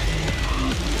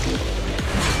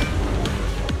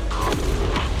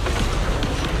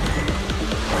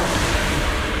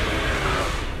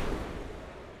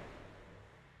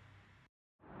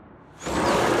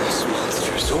 This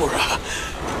monster's aura.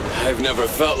 I've never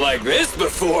felt like this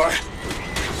before.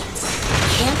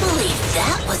 Can't believe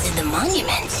that was in the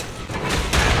monument.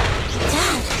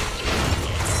 Dad,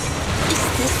 is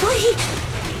this what he...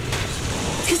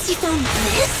 Because he found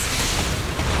this?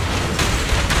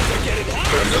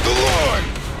 End of the line!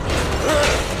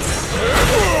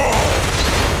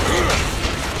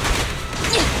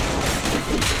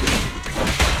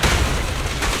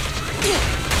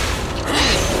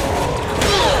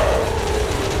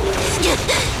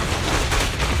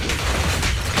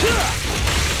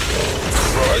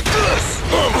 Try this!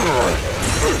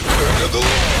 End of the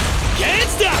line! Can't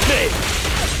stop me!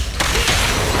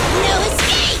 No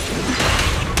escape!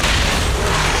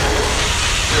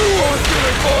 You won't get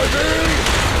it by me!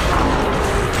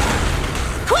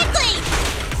 Quickly!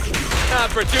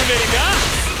 Opportunity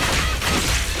knocks!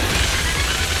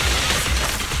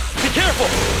 Be careful!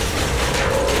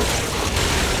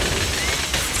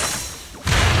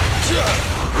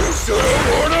 You should have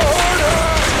worn a hard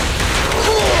hat!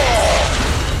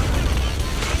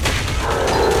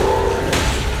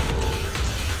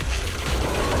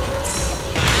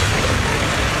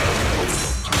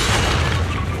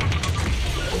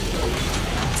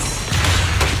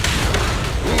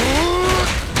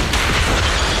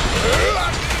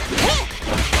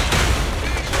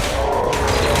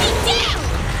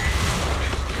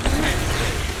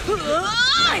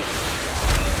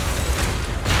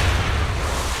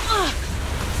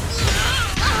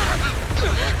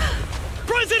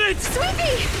 President!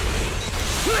 Sweepy!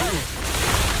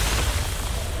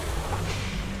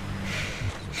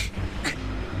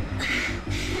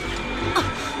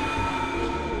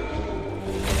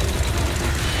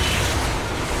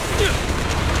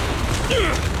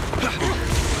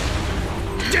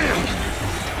 Damn!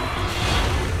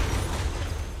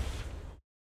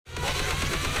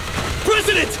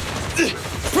 President!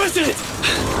 President!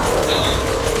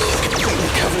 She's completely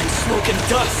covered in smoke and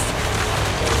dust.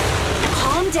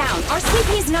 Calm down. Our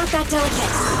Sweepy's not that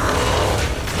delicate.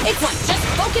 It's one. Just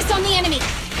focus on the enemy.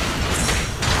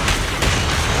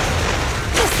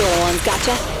 This little one's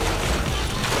gotcha.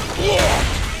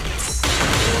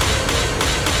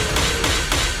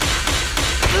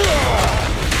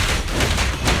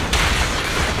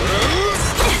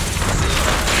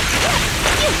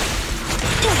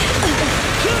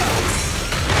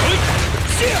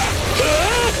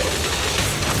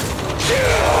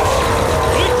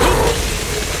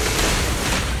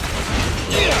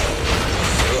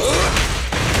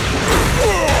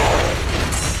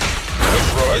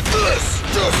 Try this!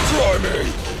 Just try me!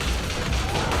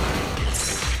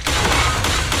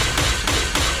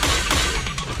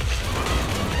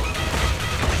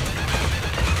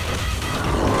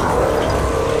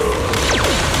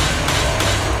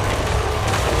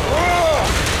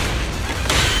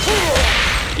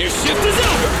 Your shift is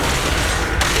over!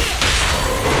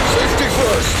 Safety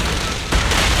first!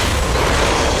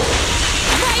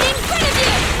 Right in front of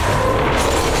you!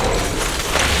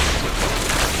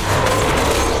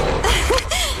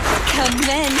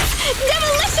 Commence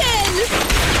demolition!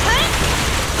 Huh?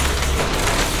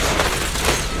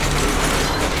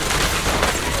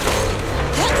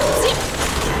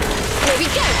 Here we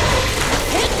go!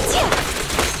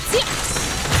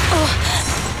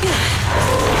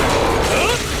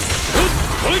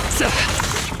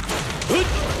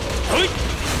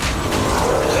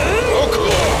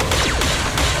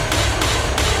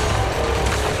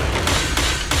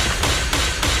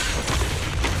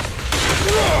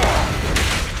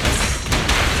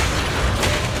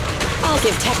 I'll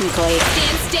give technical aid.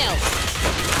 Stand still!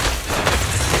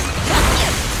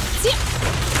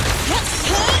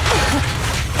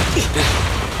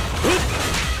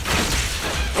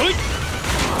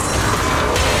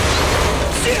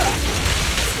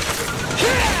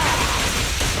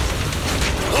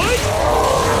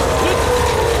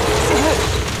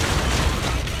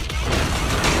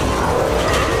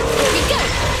 Here we go!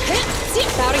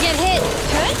 About to get hit!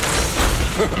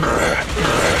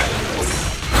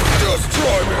 Just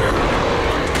try me!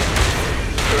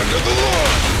 End of the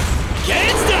line!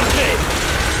 Can't stop me!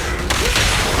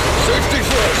 Safety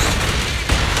first!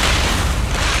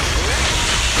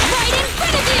 Right in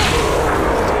front of you!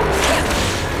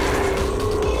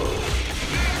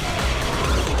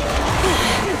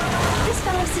 This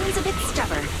fellow seems a bit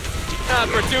stubborn.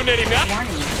 Opportunity not.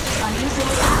 Warning.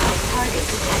 Unusually active target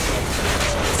detected.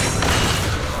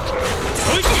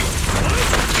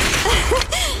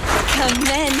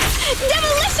 Commence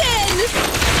demolition!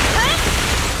 Huh?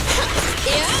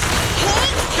 Yeah?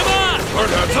 Come on! Our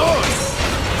hands on!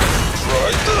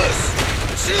 Try this!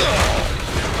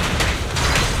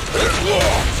 It's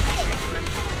locked!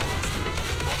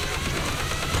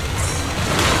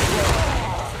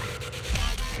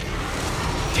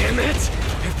 Damn it!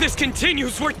 If this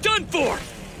continues, we're done for!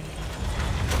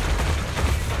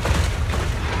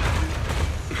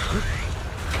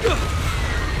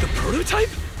 The prototype?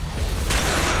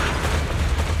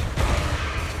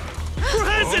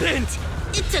 President!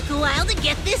 It took a while to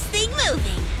get this thing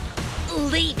moving.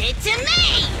 Leave it to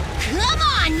me! Come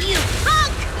on, you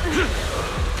punk!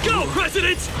 Go,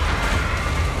 President!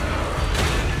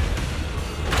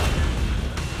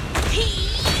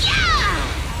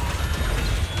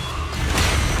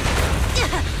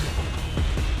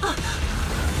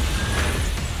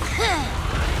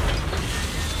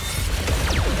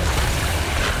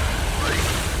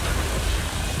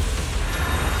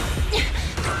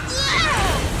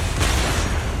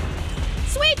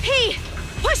 Sweet pea!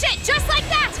 Push it just like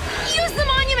that! Use the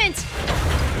monument!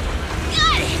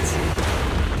 Got it!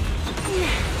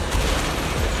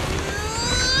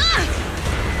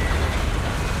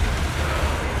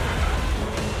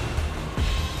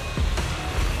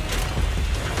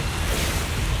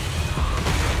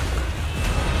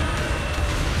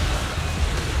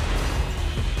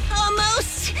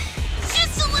 Almost!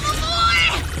 Just a little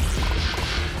more!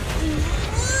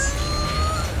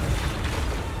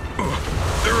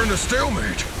 They're in a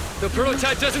stalemate. The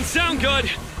prototype doesn't sound good!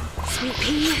 Sweet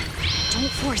pea,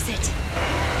 don't force it.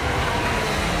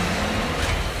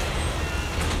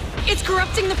 It's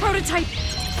corrupting the prototype!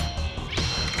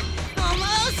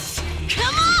 Almost!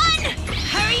 Come on!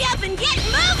 Hurry up and get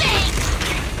moving!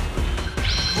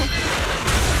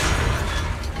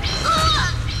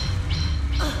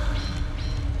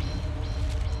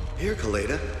 Here,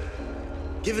 Kaleda.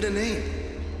 Give it a name.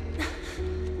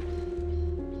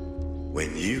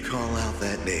 When you call out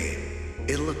that name,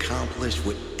 it'll accomplish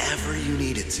whatever you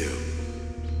need it to.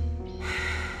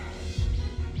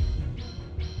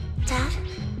 Dad,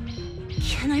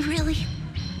 can I really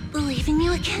believe in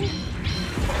you again?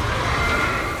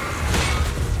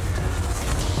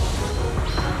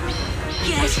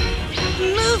 Get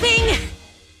moving!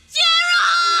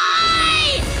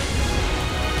 Jerry!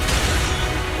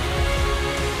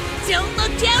 Don't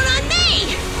look down on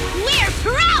me! We're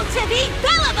proud to be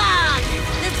Bellabog!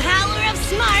 The power of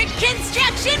smart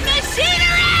construction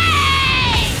machinery!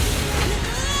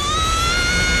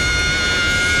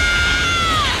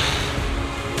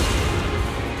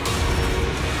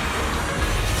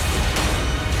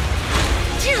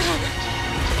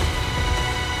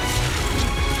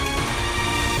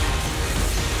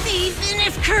 Even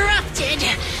if corrupted,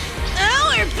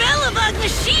 our Bellabog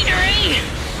machinery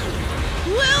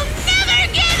will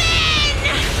never give in!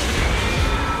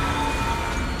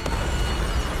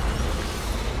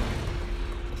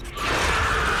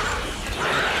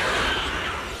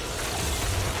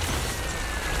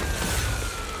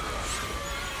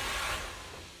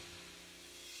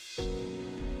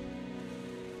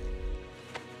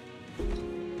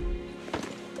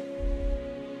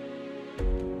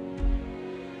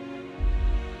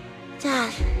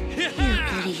 Dad, you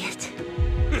idiot.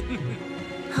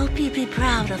 Hope you'd be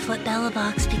proud of what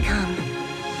Bellabog's become.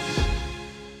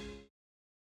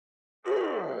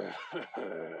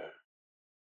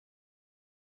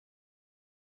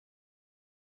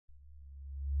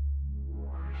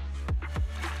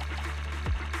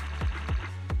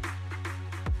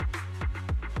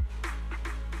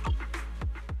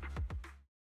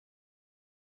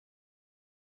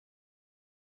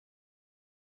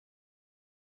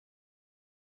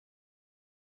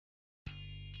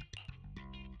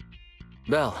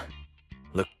 Belle,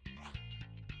 look.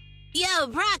 Yo,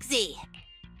 Proxy!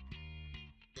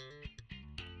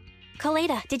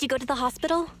 Kaleda, did you go to the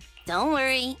hospital? Don't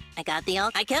worry, I got the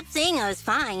all. I kept saying I was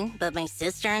fine, but my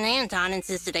sister and Anton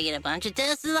insisted I get a bunch of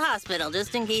tests to the hospital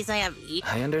just in case I have.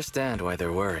 I understand why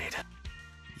they're worried.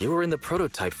 You were in the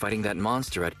prototype fighting that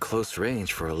monster at close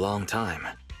range for a long time.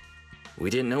 We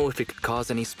didn't know if it could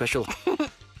cause any special.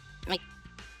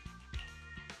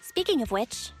 Speaking of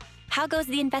which, how goes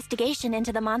the investigation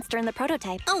into the monster in the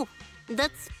prototype? Oh,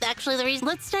 That's actually the reason.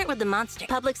 Let's start with the monster.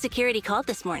 Public security called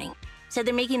this morning. Said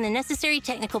they're making the necessary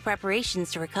technical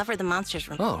preparations to recover the monsters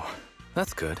from... Oh,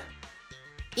 that's good.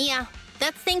 Yeah,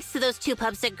 that's thanks to those 2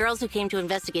 PubSec girls who came to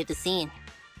investigate the scene.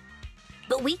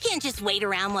 But we can't just wait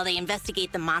around while they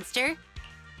investigate the monster.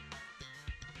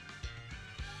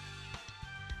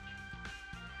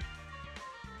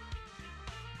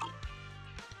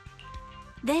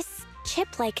 This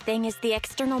chip-like thing is the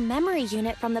external memory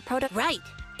unit from the proto... Right,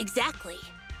 exactly.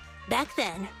 Back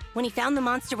then, when he found the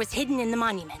monster was hidden in the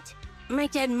monument, my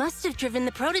dad must have driven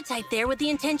the prototype there with the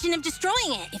intention of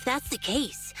destroying it. If that's the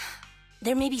case,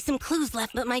 there may be some clues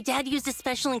left, but my dad used a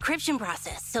special encryption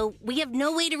process, so we have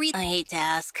no way to read... I hate to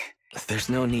ask. There's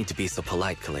no need to be so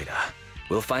polite, Kaleda.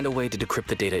 We'll find a way to decrypt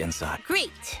the data inside.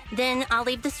 Great. Then I'll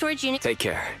leave the storage unit... Take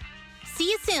care. See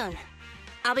you soon.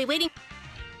 I'll be waiting...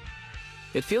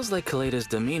 It feels like Kaleda's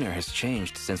demeanor has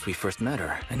changed since we first met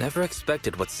her. I never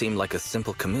expected what seemed like a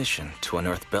simple commission to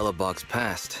unearth Belobog's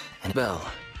past. And Belle,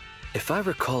 if I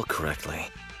recall correctly,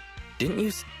 didn't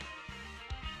you...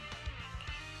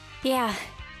 Yeah,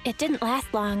 it didn't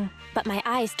last long, but my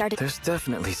eyes started... There's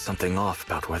definitely something off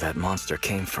about where that monster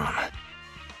came from.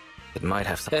 It might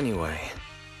have some... Anyway,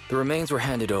 the remains were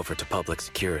handed over to public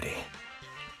security.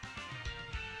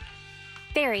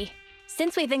 Barry,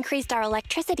 since we've increased our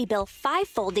electricity bill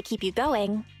 5-fold to keep you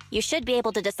going, you should be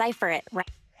able to decipher it,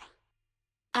 right?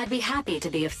 I'd be happy to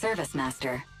be of service,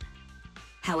 Master.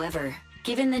 However,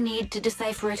 given the need to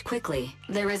decipher it quickly,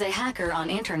 there is a hacker on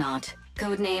Internaut,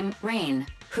 codename Rain,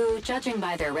 who, judging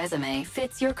by their resume,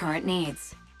 fits your current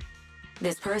needs.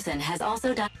 This person has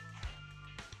also done...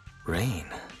 Rain?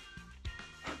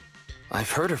 I've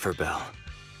heard of her, Belle.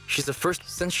 She's the first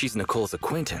since she's Nicole's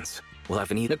acquaintance. We'll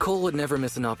have an Nicole would never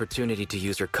miss an opportunity to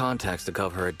use her contacts to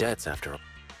cover her debts after all.